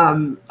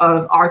of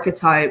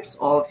archetypes,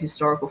 of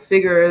historical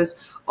figures,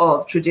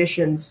 of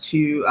traditions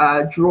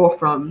to draw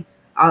from.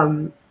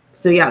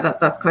 So yeah,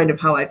 that's kind of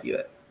how I view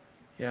it.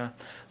 Yeah.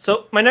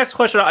 So my next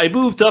question, I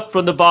moved up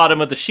from the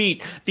bottom of the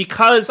sheet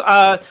because,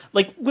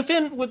 like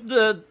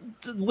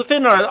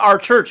within our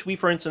church, we,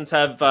 for instance,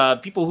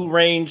 have people who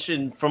range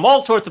from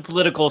all sorts of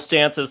political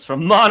stances,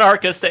 from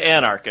monarchists to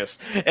anarchists,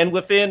 and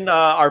within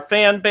our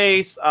fan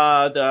base,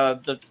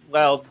 the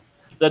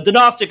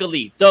Gnostic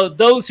elite,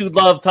 those who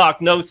love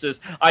talk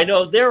gnosis, I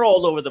know they're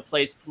all over the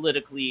place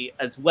politically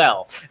as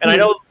well. And I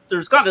know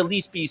there's got to at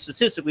least be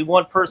statistically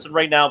one person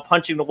right now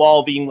punching the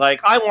wall being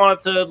like, I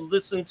want to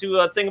listen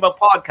to a thing about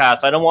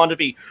podcasts. I don't want to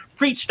be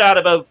preached at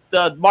about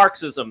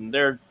Marxism.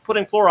 They're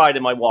putting fluoride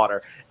in my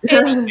water.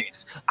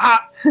 Anyways,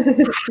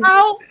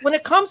 how, when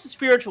it comes to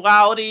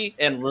spirituality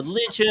and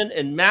religion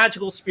and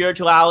magical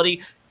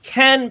spirituality,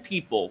 can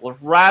people with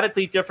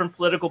radically different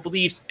political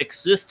beliefs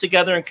exist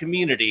together in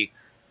community?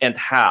 And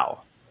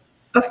how?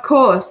 Of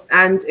course,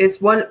 and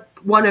it's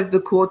one of the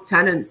core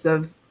tenets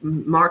of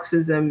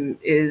Marxism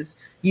is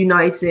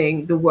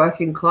uniting the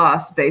working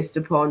class based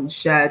upon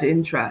shared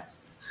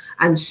interests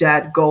and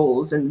shared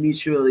goals and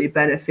mutually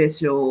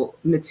beneficial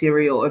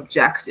material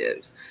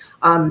objectives.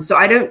 So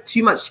I don't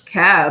too much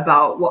care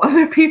about what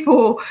other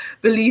people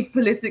believe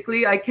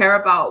politically. I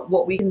care about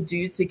what we can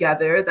do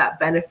together that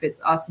benefits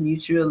us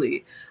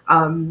mutually.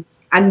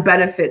 And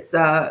benefits,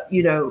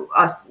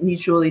 us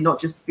mutually, not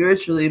just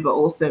spiritually, but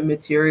also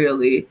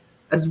materially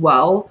as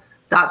well.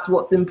 That's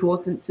what's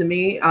important to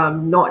me,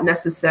 not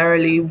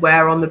necessarily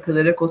where on the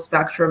political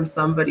spectrum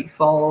somebody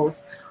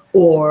falls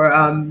or,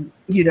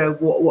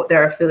 what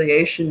their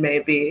affiliation may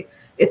be.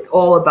 It's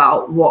all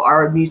about what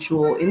our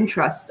mutual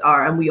interests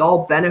are. And we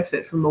all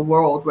benefit from a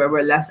world where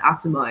we're less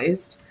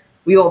atomized.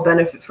 We all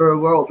benefit from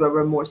a world where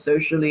we're more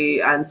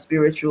socially and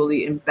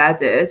spiritually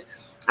embedded.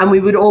 And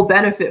we would all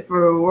benefit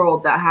from a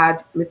world that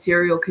had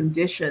material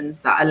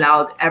conditions that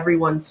allowed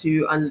everyone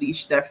to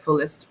unleash their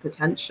fullest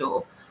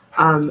potential.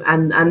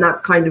 And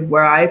that's kind of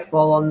where I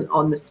fall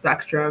on the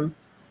spectrum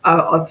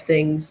of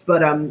things.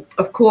 But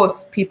of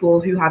course,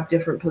 people who have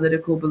different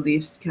political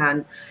beliefs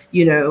can,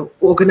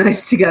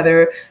 organize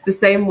together the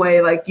same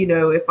way. Like,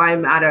 if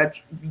I'm at a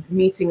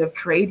meeting of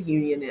trade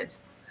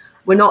unionists,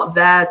 we're not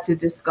there to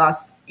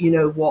discuss,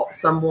 what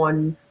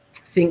someone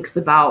thinks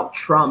about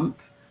Trump.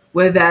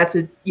 We're there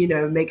to,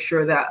 make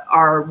sure that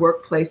our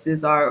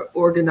workplaces are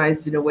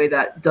organized in a way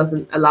that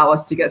doesn't allow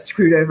us to get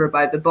screwed over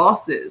by the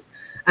bosses.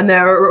 And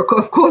there are,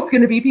 of course,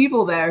 going to be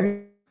people there who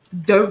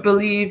don't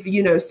believe,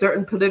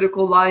 certain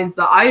political lines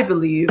that I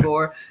believe,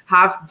 or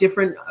have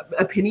different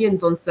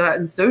opinions on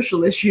certain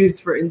social issues,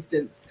 for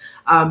instance.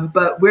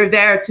 But we're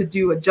there to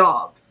do a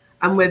job,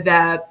 and we're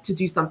there to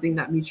do something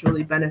that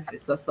mutually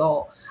benefits us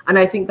all. And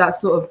I think that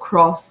sort of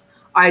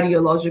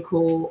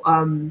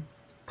cross-ideological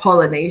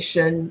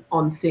pollination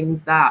on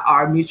things that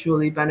are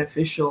mutually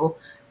beneficial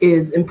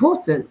is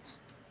important.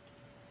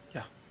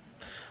 Yeah.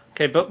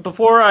 Okay, but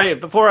before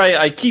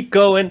I keep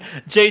going,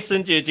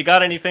 Jason, do you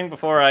got anything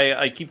before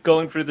I keep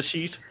going through the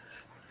sheet?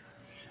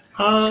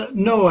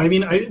 No, I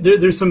mean,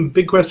 there's some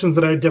big questions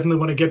that I definitely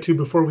want to get to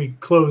before we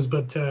close,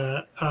 but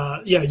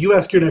yeah, you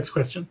ask your next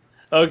question.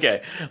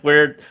 Okay,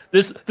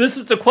 this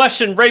is the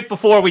question right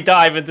before we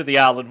dive into the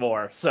Alan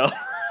Moore, so.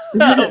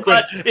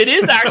 But it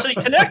is actually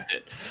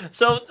connected.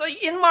 So,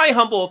 in my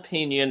humble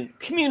opinion,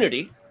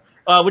 community,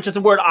 which is a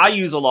word I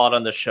use a lot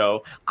on the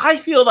show, I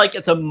feel like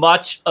it's a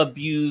much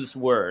abused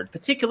word,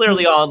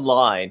 particularly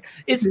online.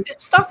 It's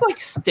stuff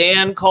like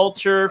stan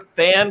culture,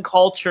 fan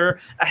culture,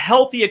 a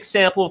healthy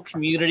example of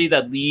community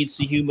that leads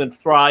to human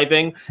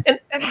thriving.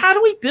 And how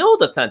do we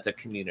build authentic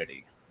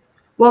community?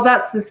 Well,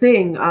 that's the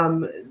thing.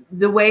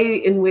 The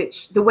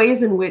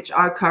ways in which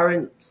our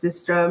current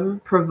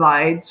system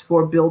provides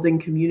for building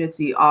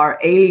community are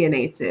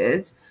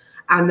alienated,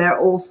 and they're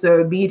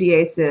also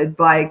mediated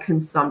by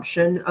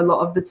consumption a lot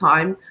of the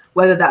time,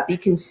 whether that be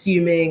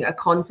consuming a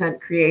content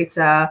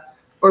creator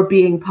or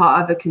being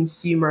part of a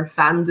consumer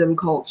fandom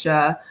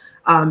culture.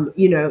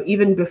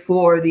 Even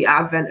before the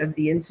advent of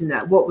the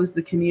internet, what was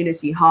the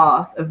community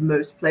hearth of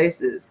most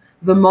places?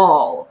 The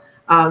mall.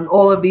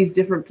 All of these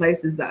different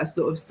places that are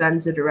sort of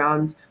centered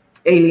around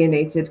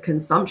alienated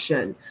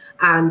consumption.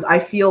 And I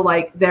feel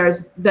like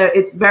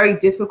it's very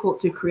difficult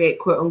to create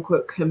quote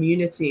unquote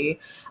community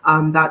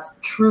that's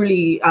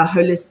truly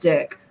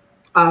holistic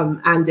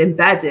and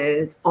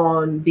embedded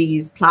on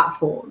these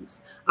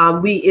platforms.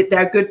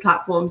 They're good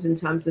platforms in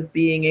terms of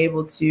being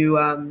able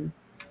to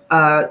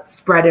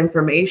spread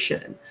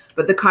information,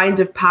 but the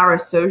kind of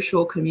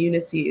parasocial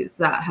communities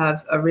that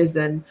have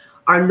arisen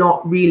are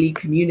not really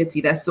community.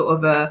 They're sort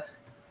of a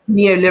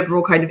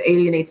neoliberal kind of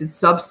alienated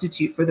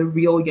substitute for the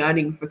real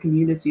yearning for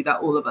community that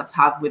all of us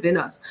have within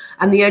us.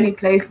 And the only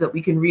place that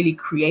we can really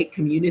create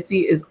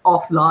community is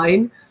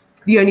offline.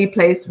 The only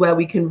place where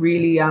we can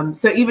really,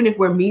 so even if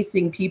we're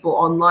meeting people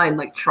online,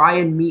 like try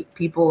and meet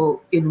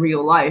people in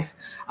real life.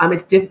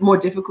 It's more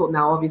difficult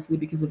now, obviously,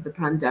 because of the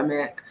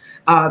pandemic.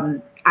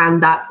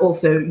 And that's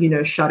also, you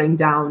know, shutting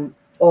down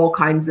all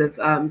kinds of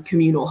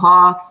communal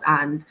hearths,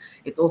 and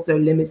it's also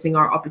limiting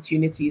our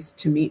opportunities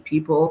to meet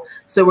people.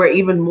 So we're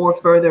even more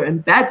further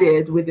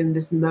embedded within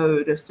this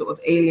mode of sort of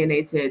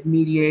alienated,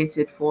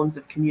 mediated forms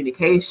of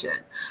communication.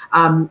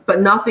 But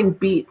nothing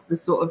beats the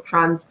sort of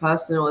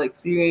transpersonal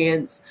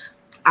experience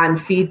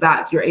and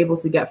feedback you're able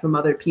to get from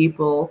other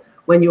people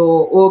when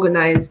you're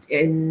organized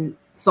in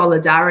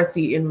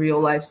solidarity in real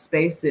life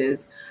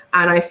spaces.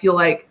 And I feel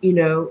like, you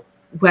know,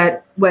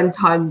 when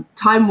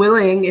time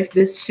willing, if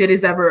this shit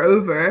is ever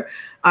over,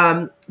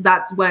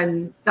 that's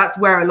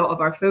where a lot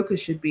of our focus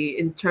should be,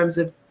 in terms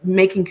of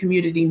making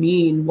community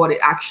mean what it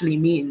actually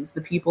means. The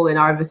people in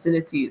our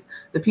vicinities,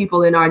 the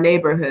people in our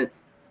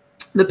neighborhoods,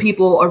 the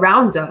people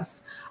around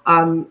us,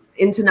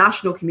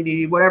 international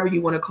community, whatever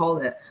you want to call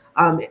it,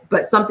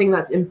 but something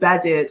that's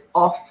embedded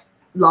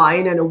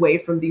offline and away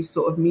from these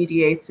sort of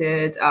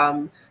mediated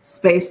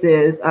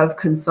spaces of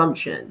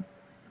consumption.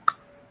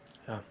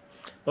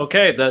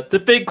 Okay, the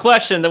big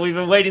question that we've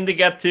been waiting to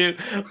get to: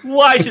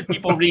 why should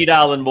people read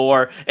Alan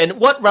Moore, and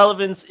what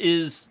relevance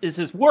is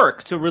his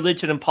work to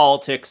religion and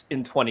politics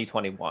in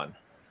 2021?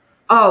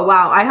 Oh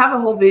wow, I have a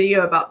whole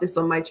video about this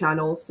on my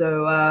channel,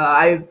 so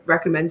I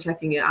recommend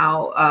checking it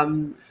out.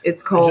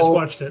 It's called. I just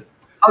watched it.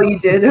 Oh, you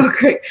did? Oh,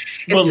 great.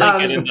 We'll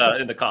link it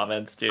in the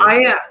comments too.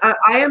 I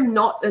am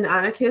not an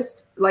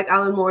anarchist like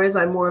Alan Moore is.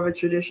 I'm more of a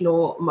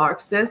traditional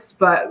Marxist,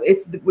 but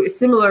it's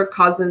similar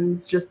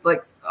cousins, just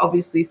like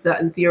obviously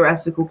certain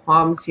theoretical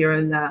qualms here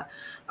and there.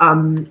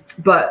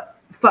 But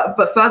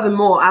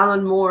furthermore,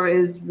 Alan Moore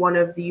is one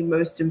of the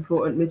most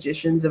important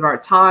magicians of our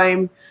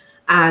time.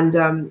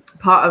 And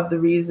part of the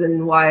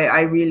reason why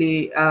I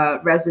really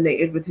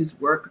resonated with his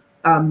work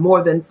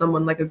more than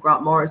someone like a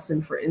Grant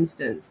Morrison, for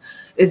instance,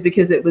 is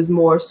because it was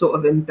more sort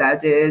of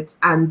embedded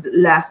and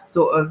less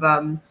sort of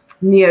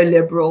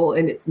neoliberal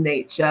in its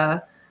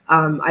nature.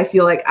 I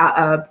feel like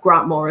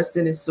Grant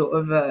Morrison is sort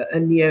of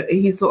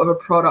he's sort of a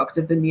product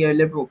of the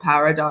neoliberal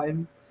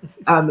paradigm.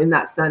 In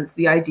that sense,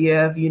 the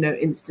idea of, you know,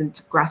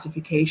 instant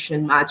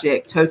gratification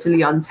magic,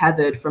 totally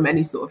untethered from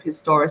any sort of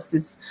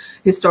historicized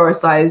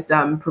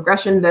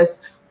progression.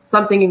 There's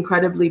something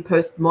incredibly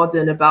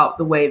postmodern about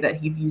the way that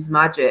he views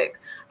magic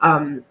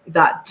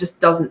that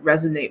just doesn't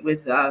resonate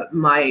with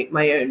my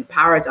own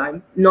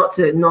paradigm. Not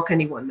to knock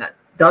anyone that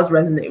does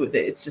resonate with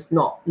it, it's just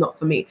not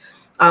for me.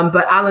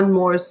 But Alan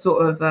Moore's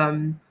sort of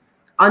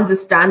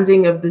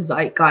understanding of the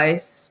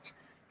zeitgeist,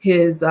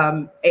 his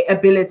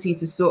ability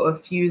to sort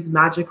of fuse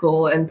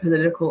magical and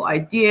political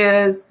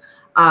ideas,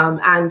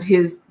 and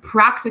his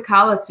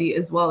practicality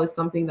as well is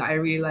something that I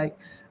really like.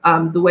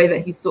 The way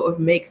that he sort of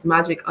makes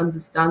magic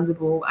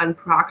understandable and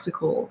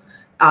practical,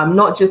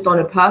 not just on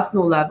a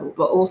personal level,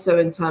 but also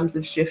in terms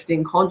of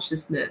shifting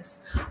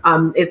consciousness.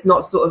 It's not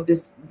sort of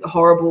this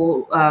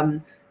horrible,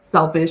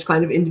 selfish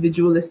kind of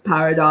individualist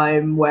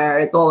paradigm where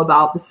it's all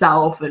about the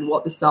self and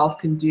what the self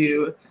can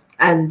do.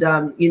 And,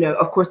 you know,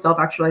 of course,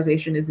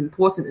 self-actualization is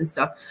important and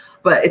stuff,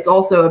 but it's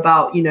also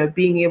about, you know,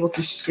 being able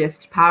to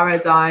shift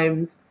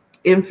paradigms,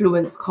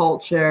 influence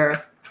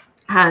culture,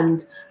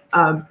 and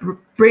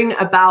bring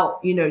about,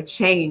 you know,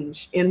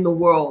 change in the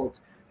world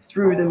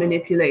through the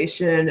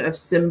manipulation of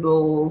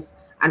symbols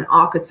and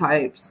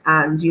archetypes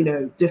and, you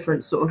know,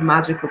 different sort of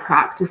magical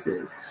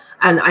practices.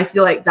 And I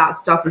feel like that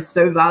stuff is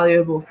so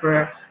valuable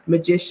for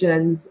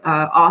magicians,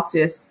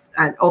 artists,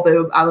 and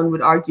although Alan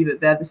would argue that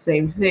they're the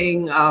same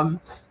thing,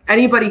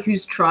 anybody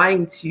who's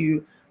trying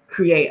to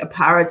create a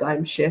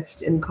paradigm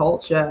shift in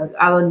culture,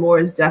 Alan Moore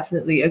is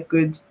definitely a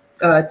good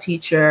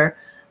teacher.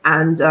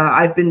 And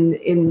I've been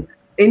in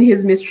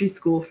his mystery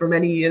school for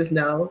many years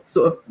now,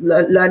 sort of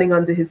learning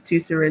under his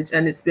tutorage,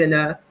 and it's been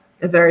a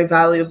very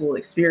valuable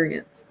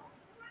experience.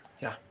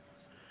 Yeah.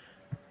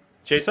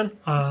 Jason?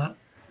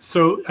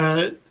 So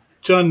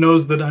John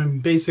knows that I'm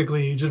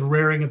basically just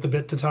raring at the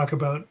bit to talk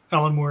about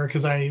Alan Moore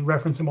because I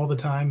reference him all the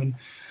time. And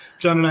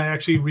John and I are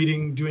actually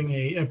doing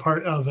a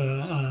part of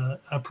a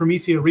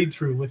Promethea read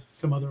through with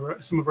some of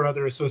our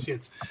other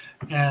associates,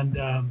 and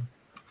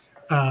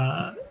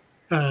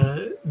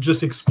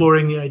just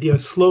exploring the idea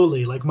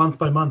slowly, like month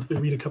by month. We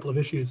read a couple of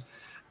issues.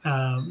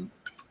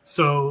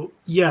 So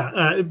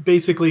yeah,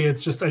 basically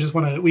it's just I just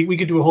want to we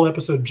could do a whole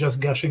episode just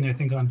gushing, I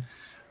think,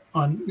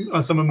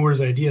 on some of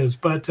Moore's ideas,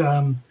 but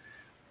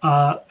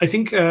I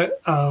think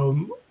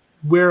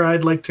where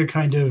I'd like to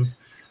kind of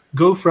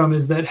go from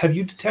is that have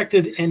you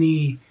detected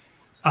any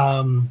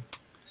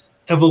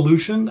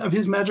evolution of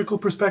his magical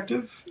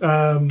perspective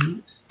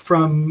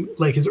from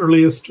like his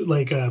earliest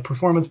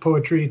performance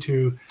poetry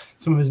to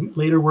some of his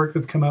later work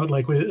that's come out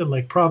like with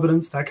like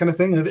Providence, that kind of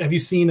thing? Have you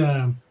seen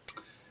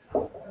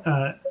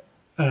have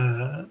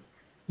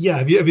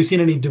you seen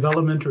any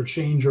development or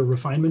change or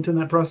refinement in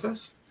that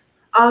process?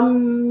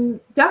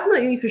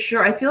 Definitely, for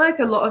sure. I feel like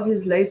a lot of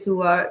his later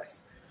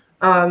works,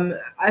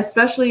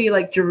 especially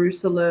like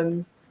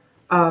Jerusalem,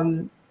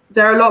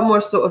 they're a lot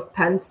more sort of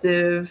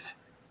pensive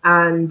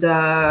and,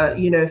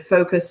 you know,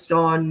 focused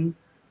on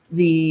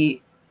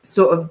the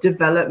sort of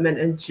development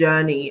and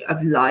journey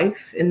of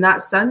life in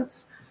that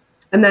sense.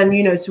 And then,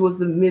 towards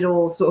the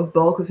middle sort of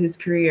bulk of his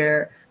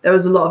career, there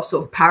was a lot of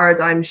sort of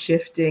paradigm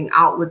shifting,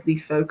 outwardly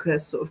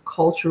focused, sort of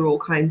cultural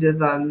kind of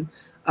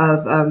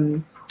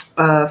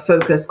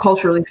focus,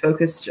 culturally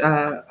focused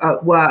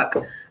work.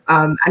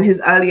 And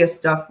his earlier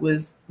stuff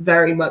was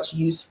very much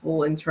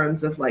useful in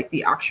terms of like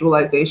the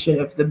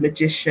actualization of the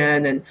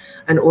magician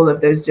and all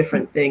of those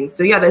different things.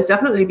 So yeah, there's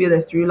definitely been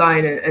a through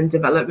line and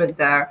development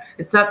there.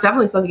 It's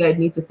definitely something I'd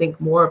need to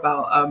think more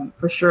about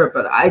for sure.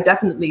 But I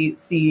definitely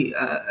see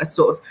a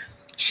sort of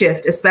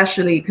shift,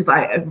 especially because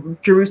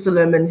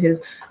Jerusalem and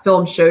his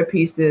film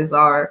showpieces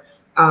are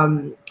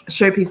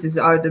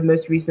the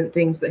most recent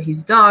things that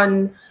he's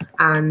done,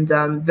 and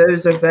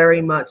those are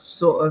very much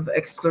sort of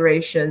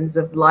explorations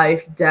of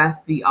life, death,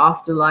 the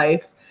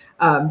afterlife,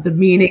 the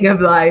meaning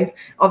of life.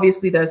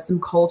 Obviously there's some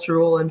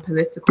cultural and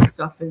political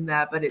stuff in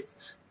there, but it's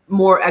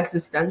more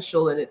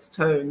existential in its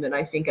tone than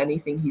I think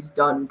anything he's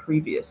done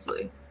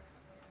previously.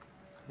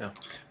 Yeah,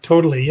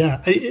 totally.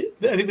 Yeah, I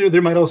think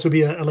there might also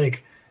be a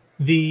like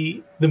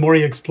the more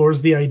he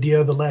explores the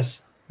idea, the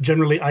less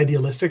generally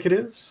idealistic it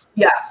is.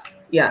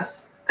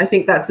 Yes. I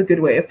think that's a good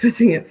way of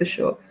putting it for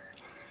sure.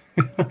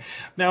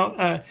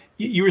 Now,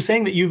 you were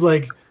saying that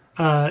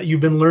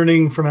you've been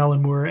learning from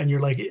Alan Moore, and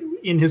you're like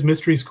in his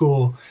mystery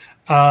school.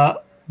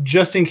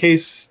 Just in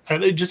case,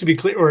 just to be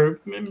clear, or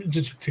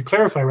just to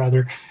clarify,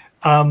 rather,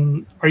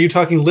 are you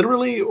talking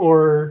literally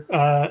or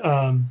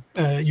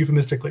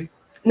euphemistically?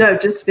 No,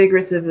 just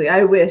figuratively.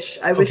 I wish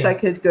I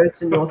could go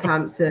to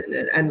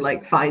Northampton and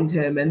like find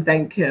him and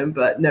thank him,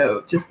 but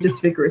no, just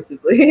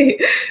figuratively.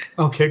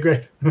 Okay,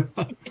 great.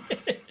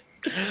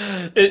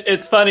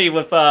 It's funny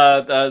with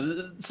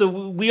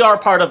so we are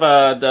part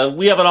of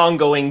we have an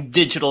ongoing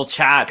digital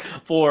chat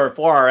for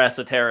our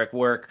esoteric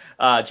work,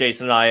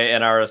 Jason and I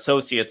and our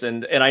associates,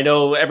 and I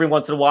know every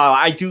once in a while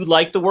I do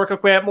like the work of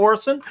Grant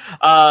Morrison.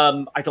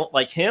 I don't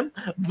like him,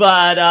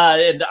 but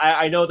and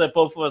I know that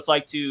both of us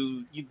like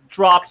to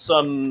drop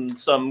some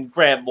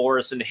Grant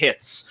Morrison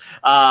hits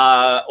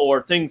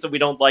or things that we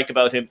don't like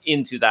about him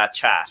into that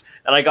chat.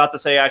 And I got to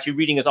say, actually,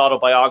 reading his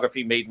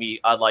autobiography made me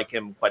like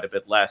him quite a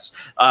bit less.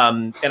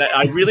 And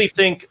I really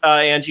think,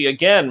 Angie,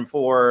 again,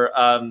 for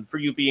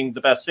you being the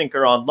best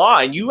thinker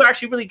online, you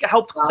actually really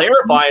helped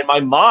clarify in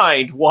my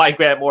mind why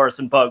Grant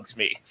Morrison bugs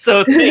me.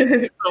 So thank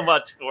you so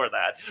much for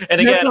that.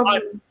 And again,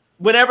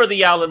 whenever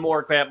the Alan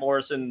Moore, Grant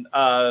Morrison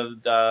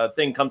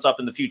thing comes up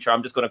in the future,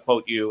 I'm just going to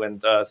quote you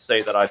and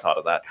say that I thought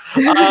of that.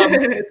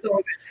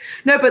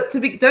 No, but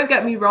don't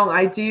get me wrong.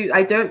 I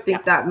don't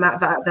think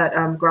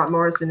that Grant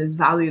Morrison is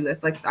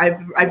valueless. Like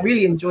I've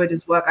really enjoyed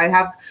his work.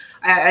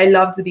 I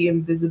loved The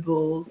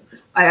Invisibles.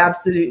 I have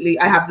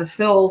The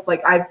Filth.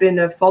 Like I've been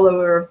a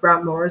follower of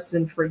Grant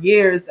Morrison for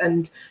years,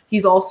 and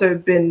he's also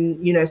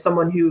been,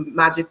 someone who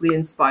magically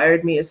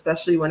inspired me,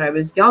 especially when I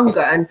was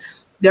younger. And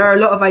there are a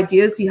lot of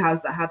ideas he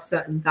has that have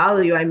certain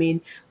value. I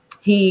mean,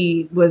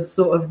 he was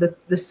sort of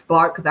the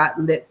spark that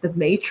lit the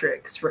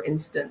Matrix, for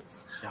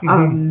instance.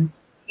 Mm-hmm.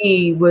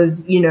 He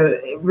was,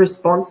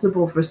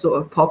 responsible for sort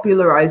of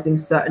popularizing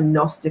certain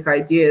Gnostic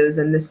ideas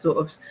and this sort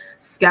of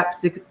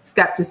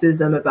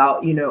skepticism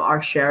about,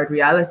 our shared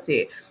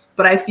reality.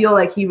 But I feel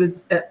like he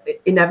was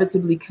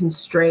inevitably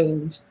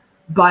constrained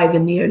by the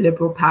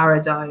neoliberal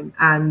paradigm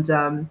and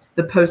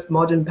the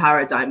postmodern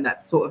paradigm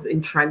that's sort of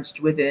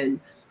entrenched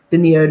within the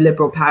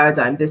neoliberal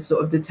paradigm, this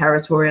sort of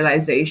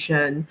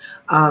deterritorialization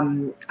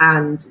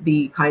and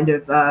the kind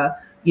of,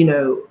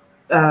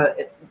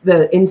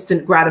 the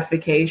instant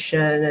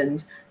gratification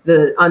and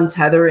the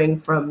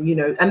untethering from,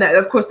 and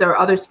of course there are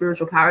other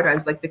spiritual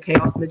paradigms like the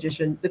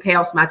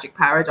chaos magic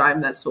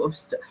paradigm that's sort of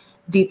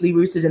deeply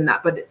rooted in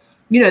that. But,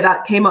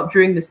 that came up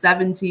during the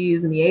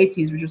 70s and the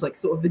 80s, which was like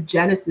sort of the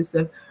genesis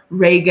of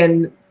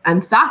Reagan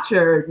and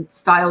Thatcher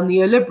style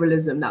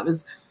neoliberalism. That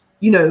was,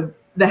 the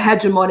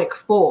hegemonic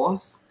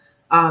force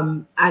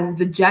and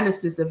the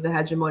genesis of the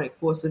hegemonic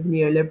force of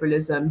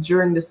neoliberalism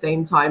during the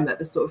same time that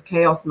the sort of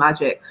chaos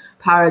magic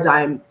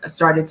paradigm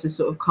started to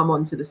sort of come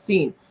onto the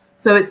scene.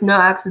 So it's no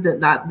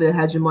accident that the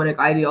hegemonic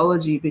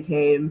ideology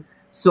became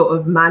sort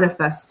of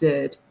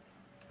manifested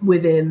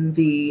within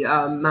the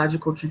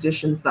magical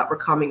traditions that were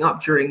coming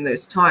up during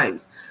those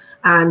times.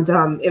 And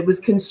it was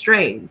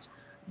constrained.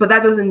 But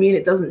that doesn't mean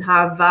it doesn't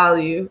have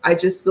value. I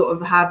just sort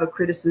of have a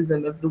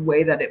criticism of the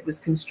way that it was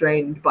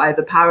constrained by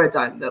the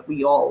paradigm that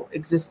we all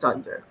exist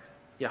under.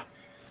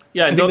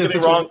 Yeah, and don't get me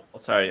wrong. Oh,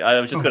 sorry, I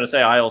was just going to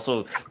say I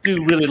also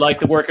do really like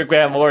the work of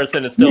Grant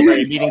Morrison. It's still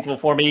very meaningful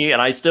for me,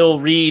 and I still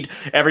read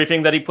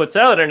everything that he puts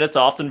out, and it's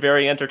often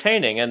very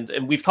entertaining.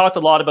 And we've talked a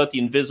lot about The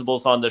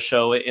Invisibles on the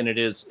show, and it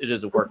is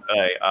a work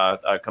that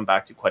I come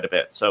back to quite a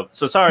bit. So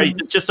sorry,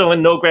 just so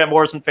when no Grant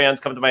Morrison fans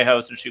come to my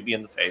house and shoot me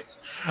in the face.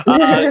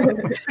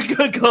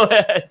 Go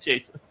ahead,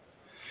 Jason.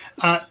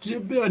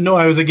 No,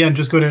 I was again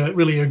just going to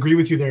really agree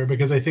with you there,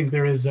 because I think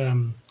there is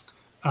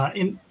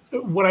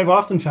what I've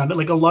often found,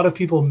 like a lot of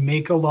people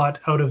make a lot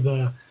out of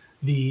the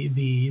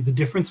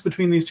difference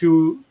between these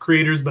two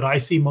creators, but I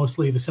see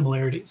mostly the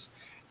similarities,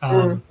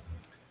 and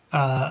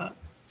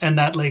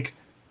that like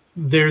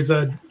there's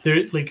a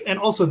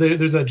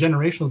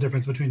generational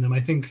difference between them.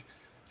 I think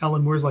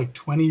Alan Moore's like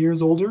 20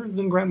 years older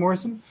than Grant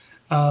Morrison,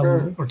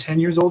 or 10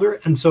 years older.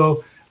 And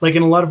so, like,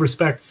 in a lot of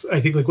respects, I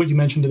think like what you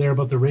mentioned there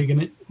about the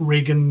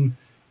Reagan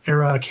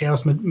era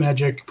chaos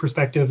magic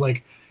perspective,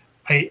 like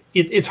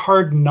it's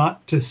hard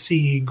not to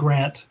see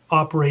Grant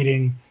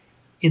operating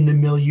in the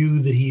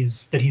milieu that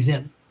he's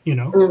in, you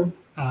know,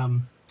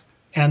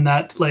 and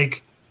that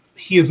like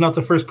he is not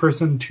the first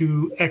person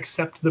to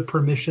accept the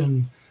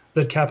permission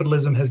that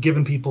capitalism has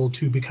given people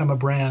to become a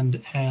brand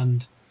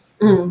and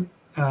to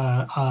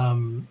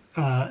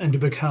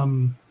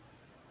become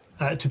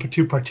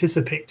to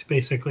participate,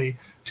 basically,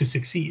 to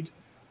succeed.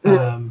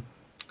 So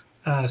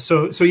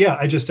yeah,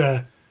 I just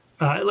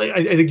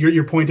I think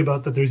your point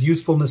about that there's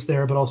usefulness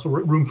there, but also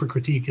room for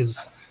critique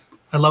is,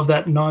 I love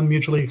that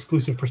non-mutually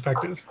exclusive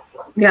perspective.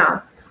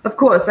 Yeah, of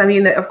course. I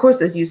mean, of course,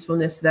 there's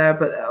usefulness there,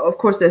 but of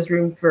course, there's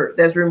room for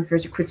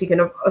critique,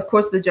 and of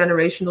course, the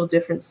generational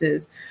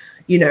differences,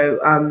 you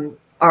know,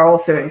 are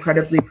also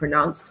incredibly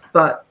pronounced.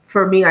 But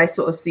for me, I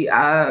sort of see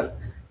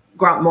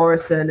Grant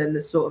Morrison and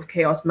the sort of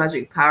chaos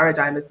magic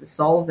paradigm as the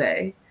solve.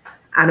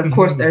 And of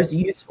course, there's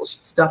useful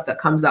stuff that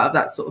comes out of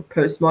that sort of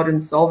postmodern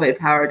solve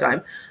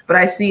paradigm. But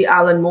I see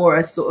Alan Moore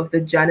as sort of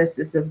the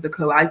genesis of the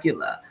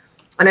coagula.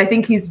 And I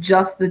think he's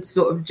just the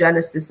sort of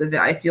genesis of it.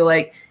 I feel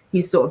like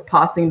he's sort of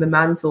passing the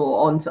mantle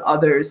on to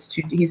others.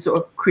 He sort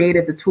of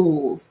created the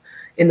tools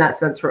in that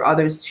sense for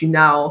others to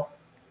now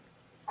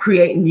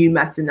create new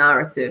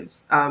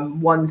meta-narratives,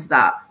 ones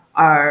that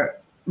are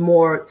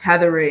more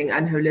tethering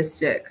and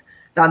holistic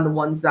than the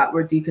ones that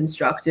were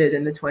deconstructed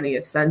in the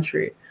 20th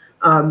century.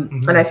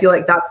 And I feel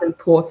like that's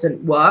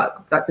important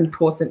work. That's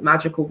important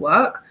magical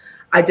work.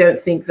 I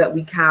don't think that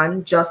we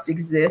can just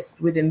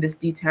exist within this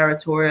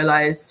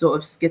deterritorialized sort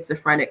of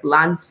schizophrenic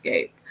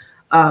landscape.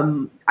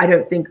 I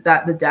don't think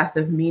that the death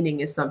of meaning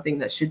is something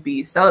that should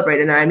be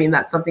celebrated. And I mean,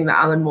 that's something that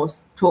Alan Moore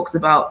talks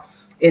about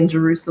in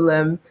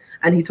Jerusalem,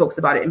 and he talks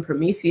about it in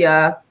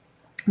Promethea,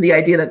 the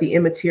idea that the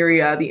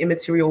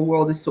immaterial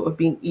world is sort of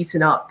being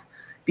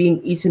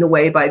eaten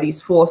away by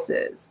these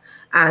forces.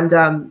 And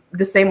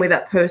the same way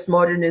that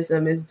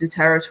postmodernism is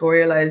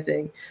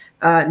deterritorializing,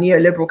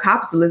 neoliberal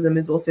capitalism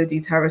is also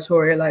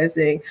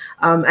deterritorializing.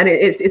 And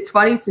it's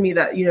funny to me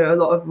that, you know, a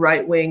lot of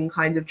right-wing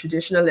kind of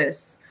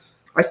traditionalists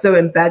are so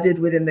embedded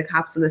within the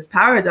capitalist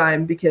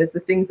paradigm, because the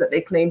things that they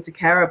claim to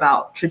care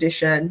about,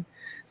 tradition,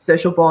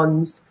 social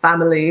bonds,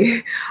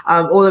 family,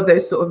 all of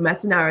those sort of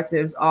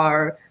meta-narratives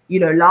are, you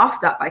know,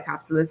 laughed at by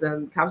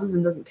capitalism.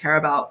 Capitalism doesn't care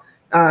about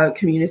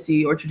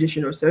community or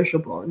tradition or social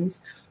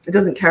bonds. It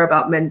doesn't care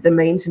about the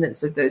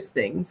maintenance of those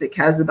things. It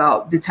cares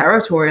about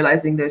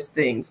deterritorializing those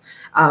things.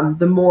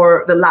 The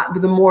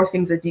more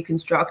things are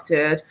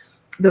deconstructed,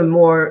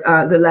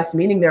 the less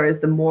meaning there is,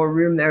 the more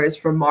room there is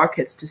for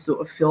markets to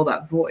sort of fill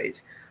that void.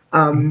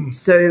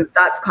 So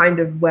that's kind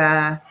of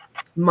where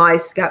my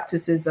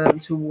skepticism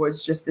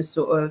towards just this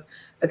sort of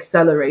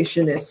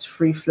accelerationist,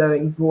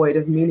 free-flowing void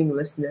of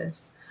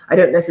meaninglessness. I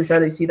don't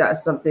necessarily see that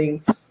as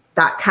something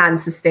that can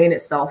sustain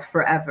itself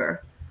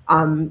forever.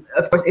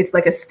 Of course, it's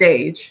like a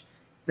stage,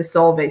 the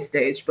Solvay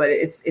stage, but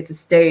it's a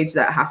stage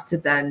that has to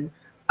then,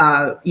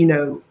 you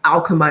know,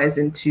 alchemize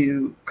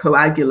into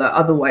coagula.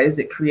 Otherwise,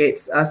 it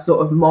creates a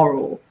sort of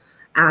moral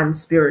and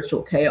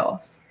spiritual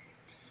chaos.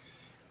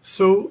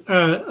 So,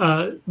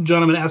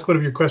 John, I'm going to ask one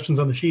of your questions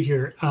on the sheet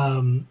here,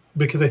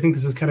 because I think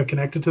this is kind of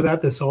connected to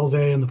that, the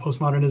Solvay and the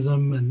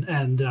postmodernism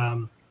and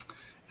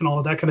all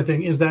of that kind of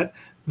thing, is that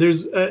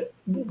there's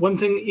one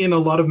thing in a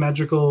lot of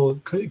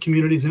magical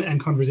communities and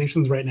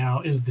conversations right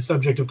now is the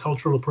subject of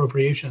cultural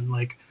appropriation.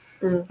 Like,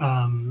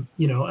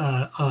 you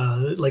know,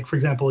 like, for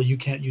example, you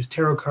can't use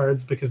tarot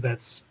cards because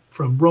that's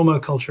from Roma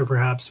culture,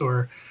 perhaps,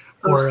 or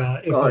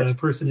if a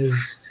person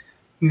is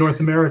North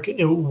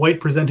American, white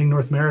presenting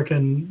North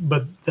American,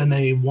 but then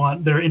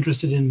they're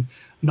interested in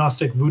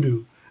Gnostic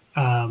voodoo.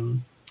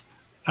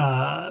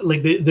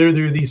 Like they're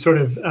these sort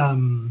of,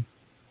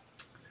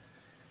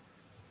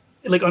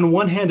 like, on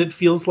one hand, it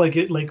feels like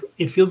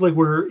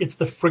it's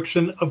the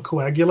friction of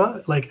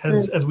coagula. Like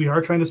as we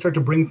are trying to start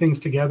to bring things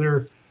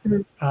together,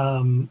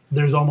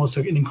 there's almost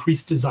an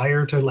increased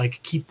desire to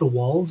like keep the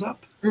walls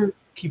up,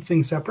 keep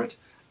things separate.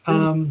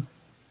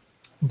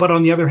 But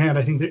on the other hand,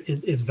 I think that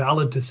it's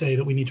valid to say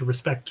that we need to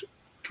respect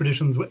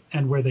traditions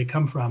and where they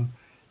come from,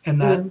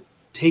 and that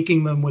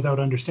taking them without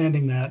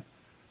understanding that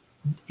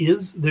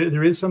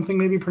there is something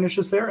maybe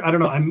pernicious there. I don't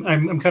know.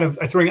 I'm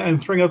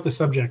throwing out the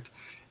subject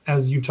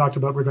as you've talked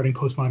about regarding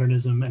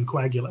postmodernism and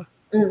coagula.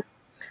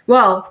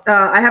 Well,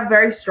 I have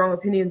very strong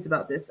opinions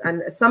about this,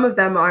 and some of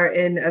them are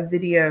in a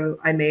video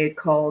I made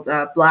called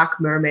Black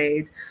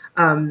Mermaid,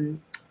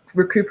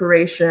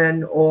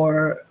 Recuperation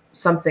or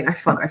something.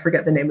 I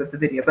forget the name of the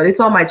video, but it's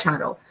on my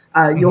channel.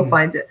 You'll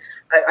find it.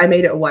 I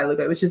made it a while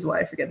ago, which is why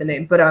I forget the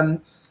name. But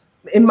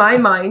in my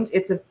mind,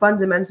 it's a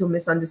fundamental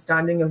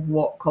misunderstanding of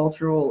what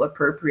cultural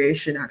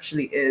appropriation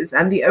actually is.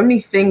 And the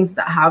only things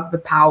that have the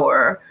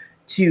power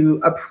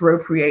to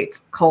appropriate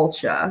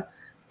culture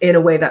in a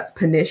way that's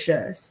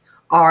pernicious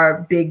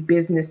are big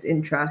business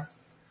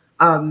interests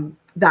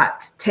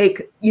that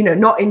take, you know,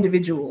 not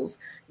individuals.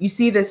 you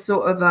see this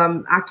sort of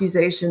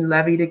accusation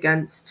levied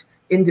against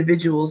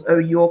individuals. Oh,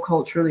 you're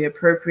culturally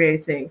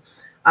appropriating.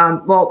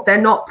 Well,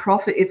 they're not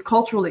profit. It's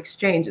cultural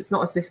exchange. It's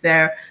not as if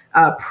they're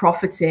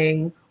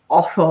profiting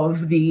off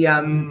of the.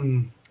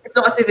 It's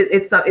not as if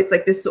it's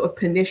like this sort of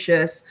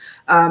pernicious,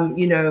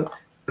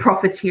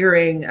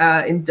 profiteering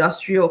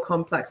industrial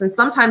complex. And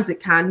sometimes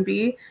it can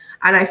be.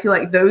 And I feel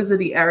like those are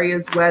the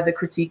areas where the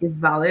critique is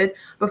valid.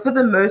 But for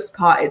the most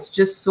part, it's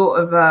just sort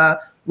of a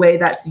way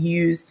that's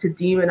used to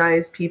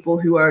demonize people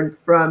who are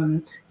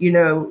from,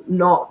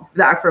 not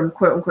that are from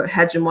quote unquote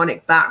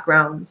hegemonic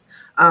backgrounds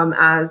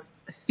as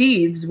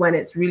thieves, when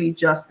it's really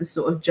just the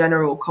sort of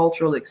general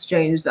cultural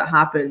exchange that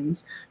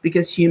happens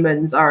because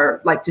humans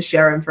are like to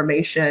share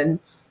information.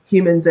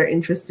 Humans are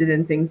interested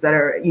in things that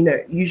are,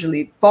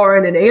 usually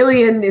foreign and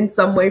alien in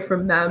some way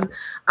from them.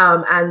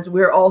 And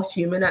we're all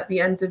human at the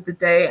end of the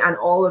day. And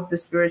all of the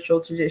spiritual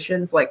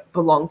traditions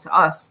belong to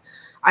us.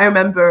 I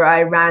remember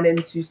I ran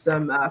into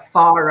some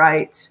far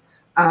right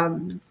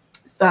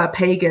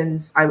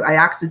pagans. I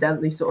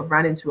accidentally sort of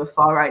ran into a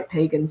far right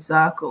pagan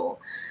circle,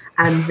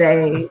 and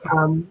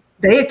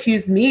they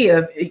accused me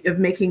of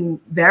making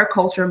their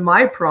culture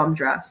my prom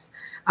dress.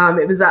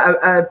 It was at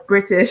a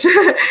British,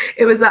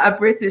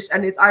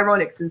 and it's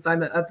ironic since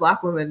I'm a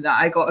Black woman that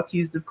I got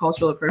accused of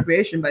cultural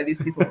appropriation by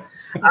these people.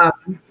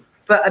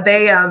 But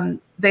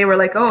they were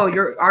like,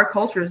 "Oh, our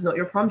culture is not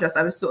your prom dress."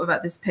 I was sort of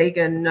at this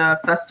pagan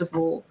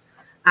festival,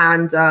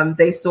 and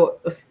they sort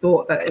of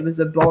thought that it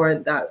was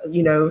abhorrent that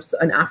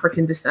an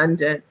African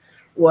descendant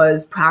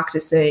was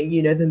practicing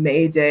the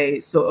May Day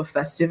sort of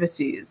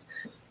festivities.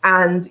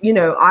 And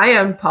I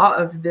am part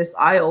of this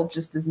isle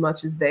just as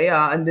much as they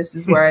are, and this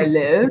is where I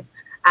live.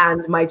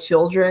 And my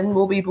children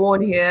will be born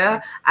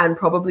here, and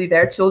probably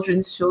their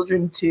children's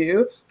children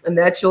too, and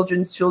their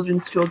children's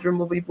children's children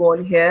will be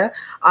born here.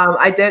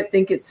 I don't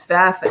think it's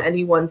fair for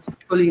anyone to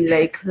fully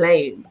lay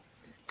claim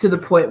to the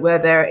point where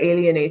they're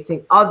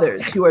alienating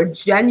others who are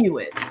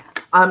genuine.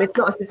 It's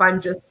not as if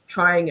I'm just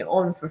trying it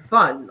on for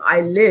fun.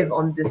 I live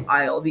on this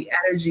isle. The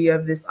energy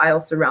of this isle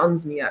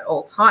surrounds me at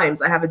all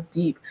times. I have a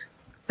deep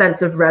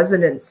sense of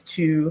resonance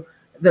to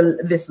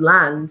this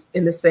land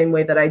in the same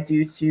way that I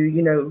do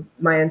to,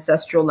 my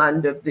ancestral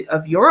land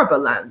of Yoruba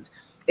land.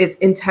 It's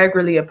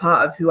integrally a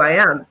part of who I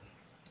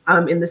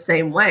am in the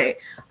same way.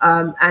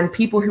 And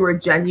people who are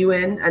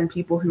genuine and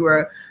people who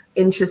are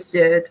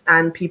interested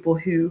and people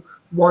who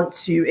want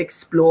to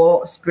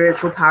explore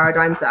spiritual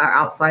paradigms that are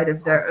outside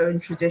of their own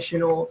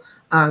traditional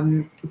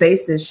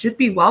bases should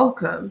be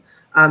welcome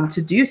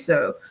to do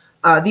so.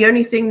 The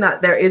only thing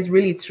that there is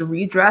really to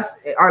redress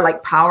are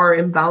power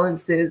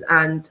imbalances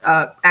and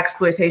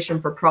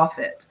exploitation for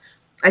profit.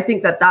 I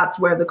think that that's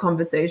where the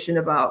conversation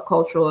about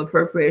cultural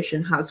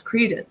appropriation has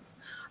credence,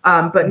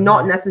 but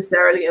not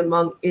necessarily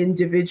among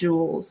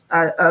individuals,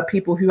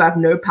 people who have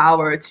no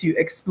power to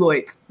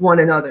exploit one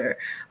another,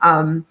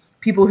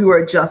 people who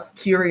are just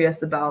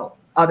curious about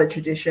other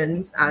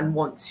traditions and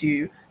want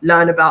to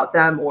learn about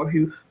them, or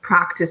who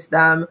practice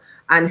them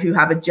and who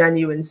have a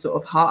genuine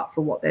sort of heart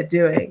for what they're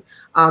doing.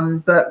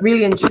 But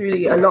really and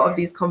truly, a lot of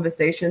these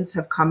conversations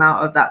have come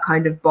out of that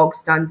kind of bog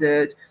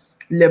standard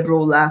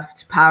liberal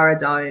left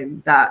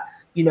paradigm that,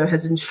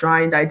 has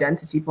enshrined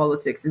identity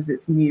politics as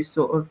its new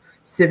sort of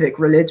civic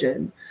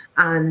religion.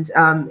 And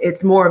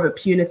it's more of a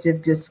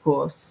punitive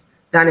discourse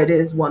than it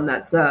is one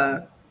that's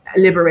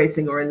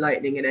liberating or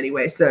enlightening in any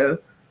way. So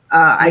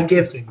I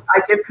give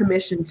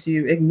permission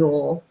to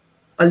ignore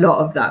a lot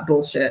of that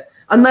bullshit,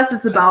 unless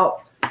it's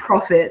about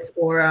profit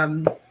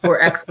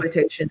or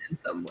exploitation in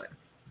some way.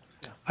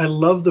 I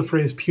love the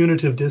phrase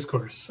punitive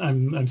discourse.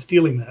 I'm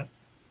stealing that.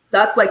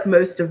 That's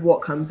most of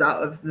what comes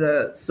out of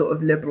the sort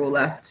of liberal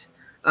left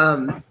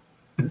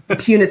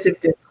punitive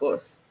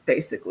discourse,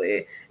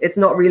 basically. It's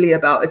not really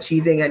about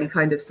achieving any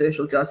kind of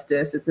social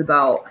justice. It's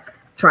about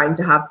trying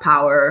to have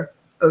power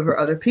over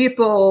other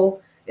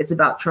people. It's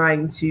about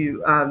trying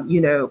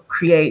to,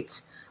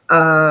 create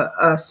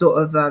a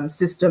sort of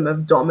system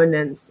of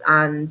dominance.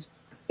 And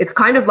it's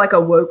kind of like a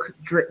woke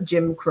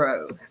Jim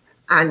Crow.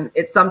 And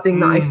it's something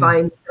that I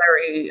find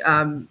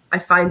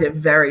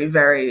very,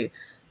 very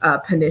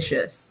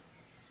pernicious.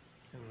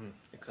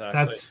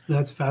 Exactly.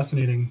 That's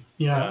fascinating.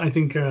 Yeah, I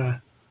think,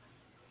 that's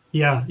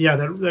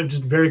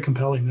just very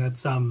compelling.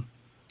 That's,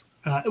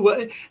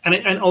 well,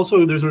 and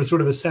also there's a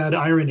sort of a sad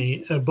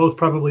irony, both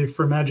probably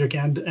for Magic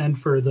and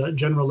for the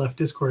general left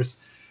discourse,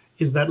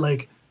 is that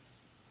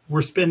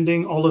we're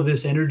spending all of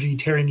this energy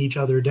tearing each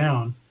other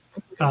down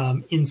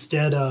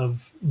instead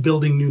of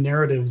building new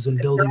narratives and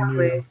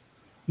building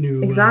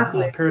new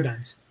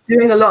paradigms.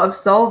 Doing a lot of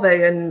solve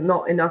and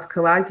not enough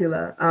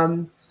coagula.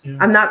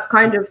 And that's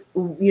kind of,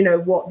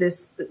 what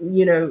this,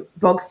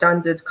 bog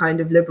standard kind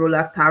of liberal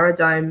left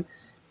paradigm,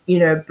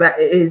 but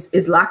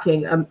is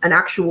lacking an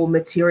actual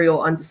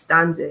material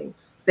understanding.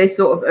 They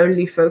sort of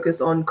only focus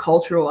on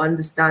cultural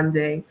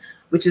understanding,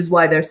 which is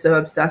why they're so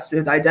obsessed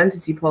with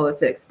identity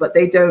politics, but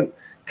they don't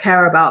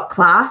care about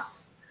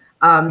class.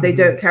 They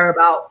don't care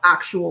about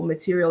actual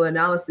material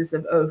analysis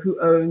of, who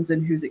owns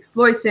and who's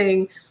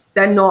exploiting.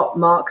 They're not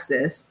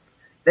Marxists.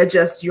 They're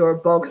just your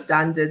bog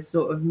standard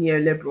sort of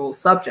neoliberal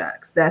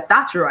subjects. They're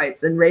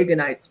Thatcherites and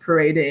Reaganites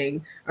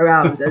parading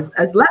around as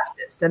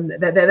leftists, and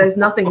there's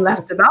nothing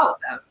left about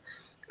them.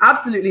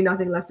 Absolutely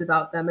nothing left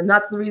about them. And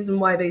that's the reason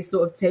why they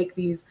sort of take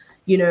these,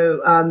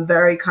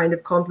 very kind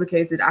of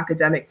complicated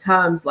academic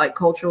terms like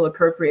cultural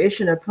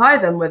appropriation, apply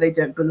them where they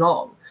don't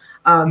belong.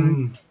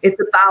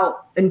 It's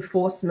about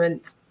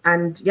enforcement,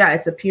 and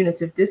it's a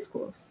punitive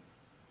discourse.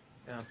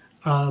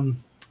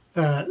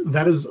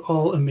 That is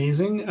all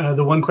amazing.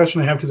 The one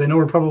question I have, because I know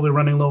we're probably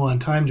running low on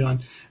time,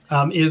 John,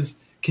 is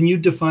can you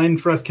define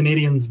for us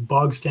Canadians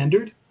bog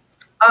standard?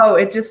 Oh,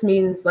 it just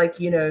means like,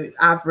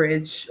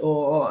 average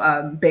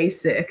or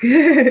basic.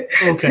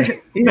 Okay.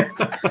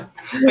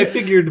 I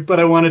figured, but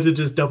I wanted to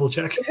just double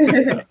check.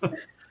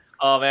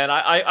 Oh, man,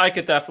 I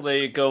could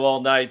definitely go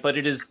all night, but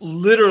it is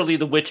literally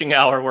the witching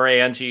hour where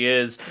Angie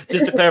is.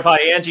 Just to clarify,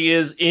 Angie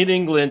is in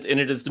England,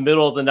 and it is the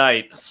middle of the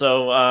night.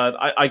 So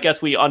I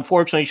guess we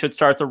unfortunately should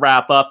start to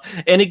wrap up.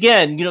 And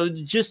again,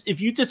 just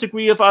if you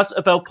disagree with us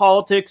about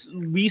politics,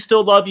 we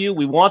still love you.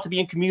 We want to be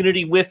in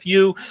community with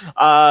you.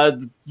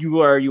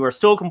 You are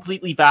still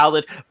completely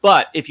valid.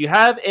 But if you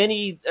have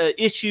any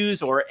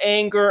issues or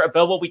anger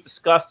about what we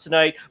discussed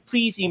tonight,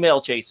 please email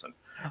Jason.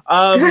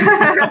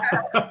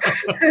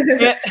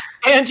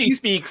 Angie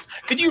Speaks,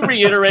 could you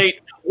reiterate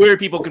where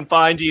people can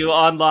find you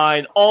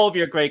online, all of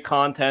your great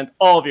content,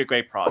 all of your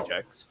great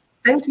projects?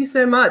 Thank you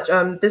so much.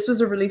 This was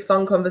a really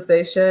fun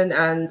conversation,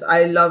 and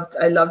I love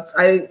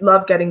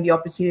getting the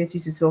opportunity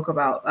to talk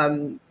about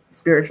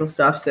spiritual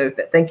stuff. So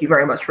thank you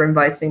very much for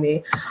inviting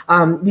me.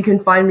 You can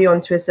find me on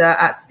Twitter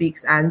at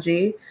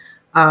SpeaksAngie.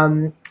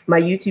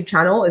 My YouTube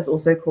channel is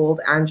also called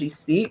Angie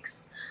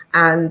Speaks,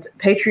 and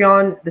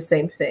Patreon, the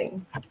same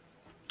thing.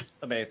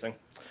 Amazing.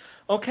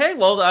 Okay,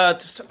 well,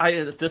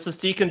 this is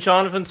Deacon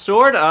Jonathan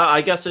Stewart. I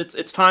guess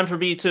it's time for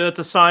me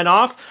to sign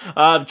off.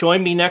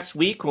 Join me next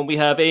week when we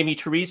have Amy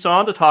Therese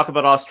on to talk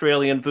about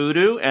Australian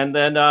voodoo, and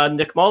then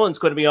Nick Mullen's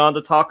going to be on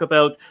to talk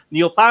about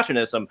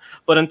Neoplatonism.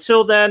 But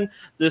until then,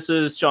 this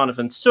is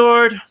Jonathan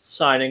Stewart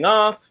signing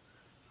off.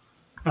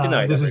 Good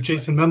night, this is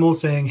Jason Memel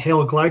saying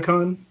Hail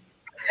Glycon.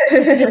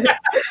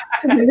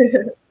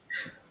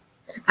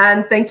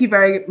 And thank you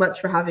very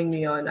much for having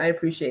me on. I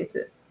appreciate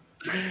it.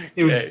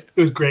 It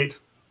was great.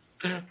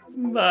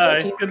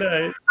 Bye. Good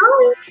night.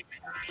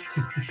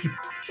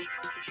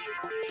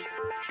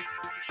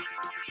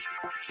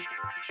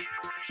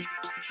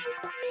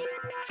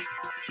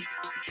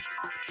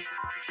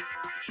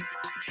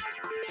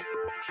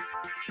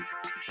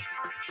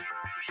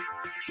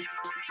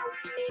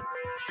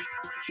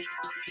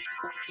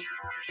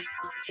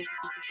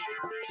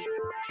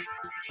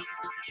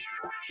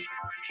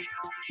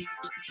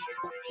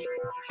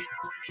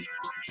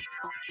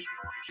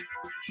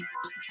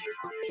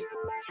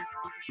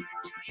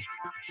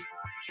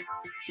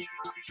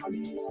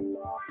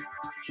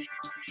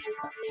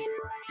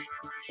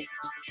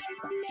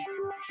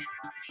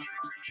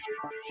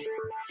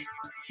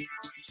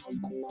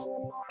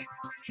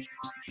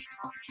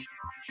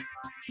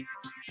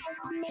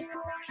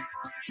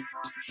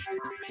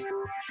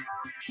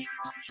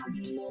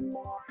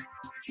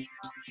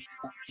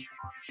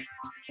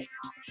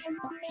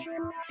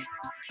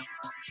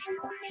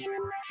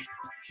 Bye.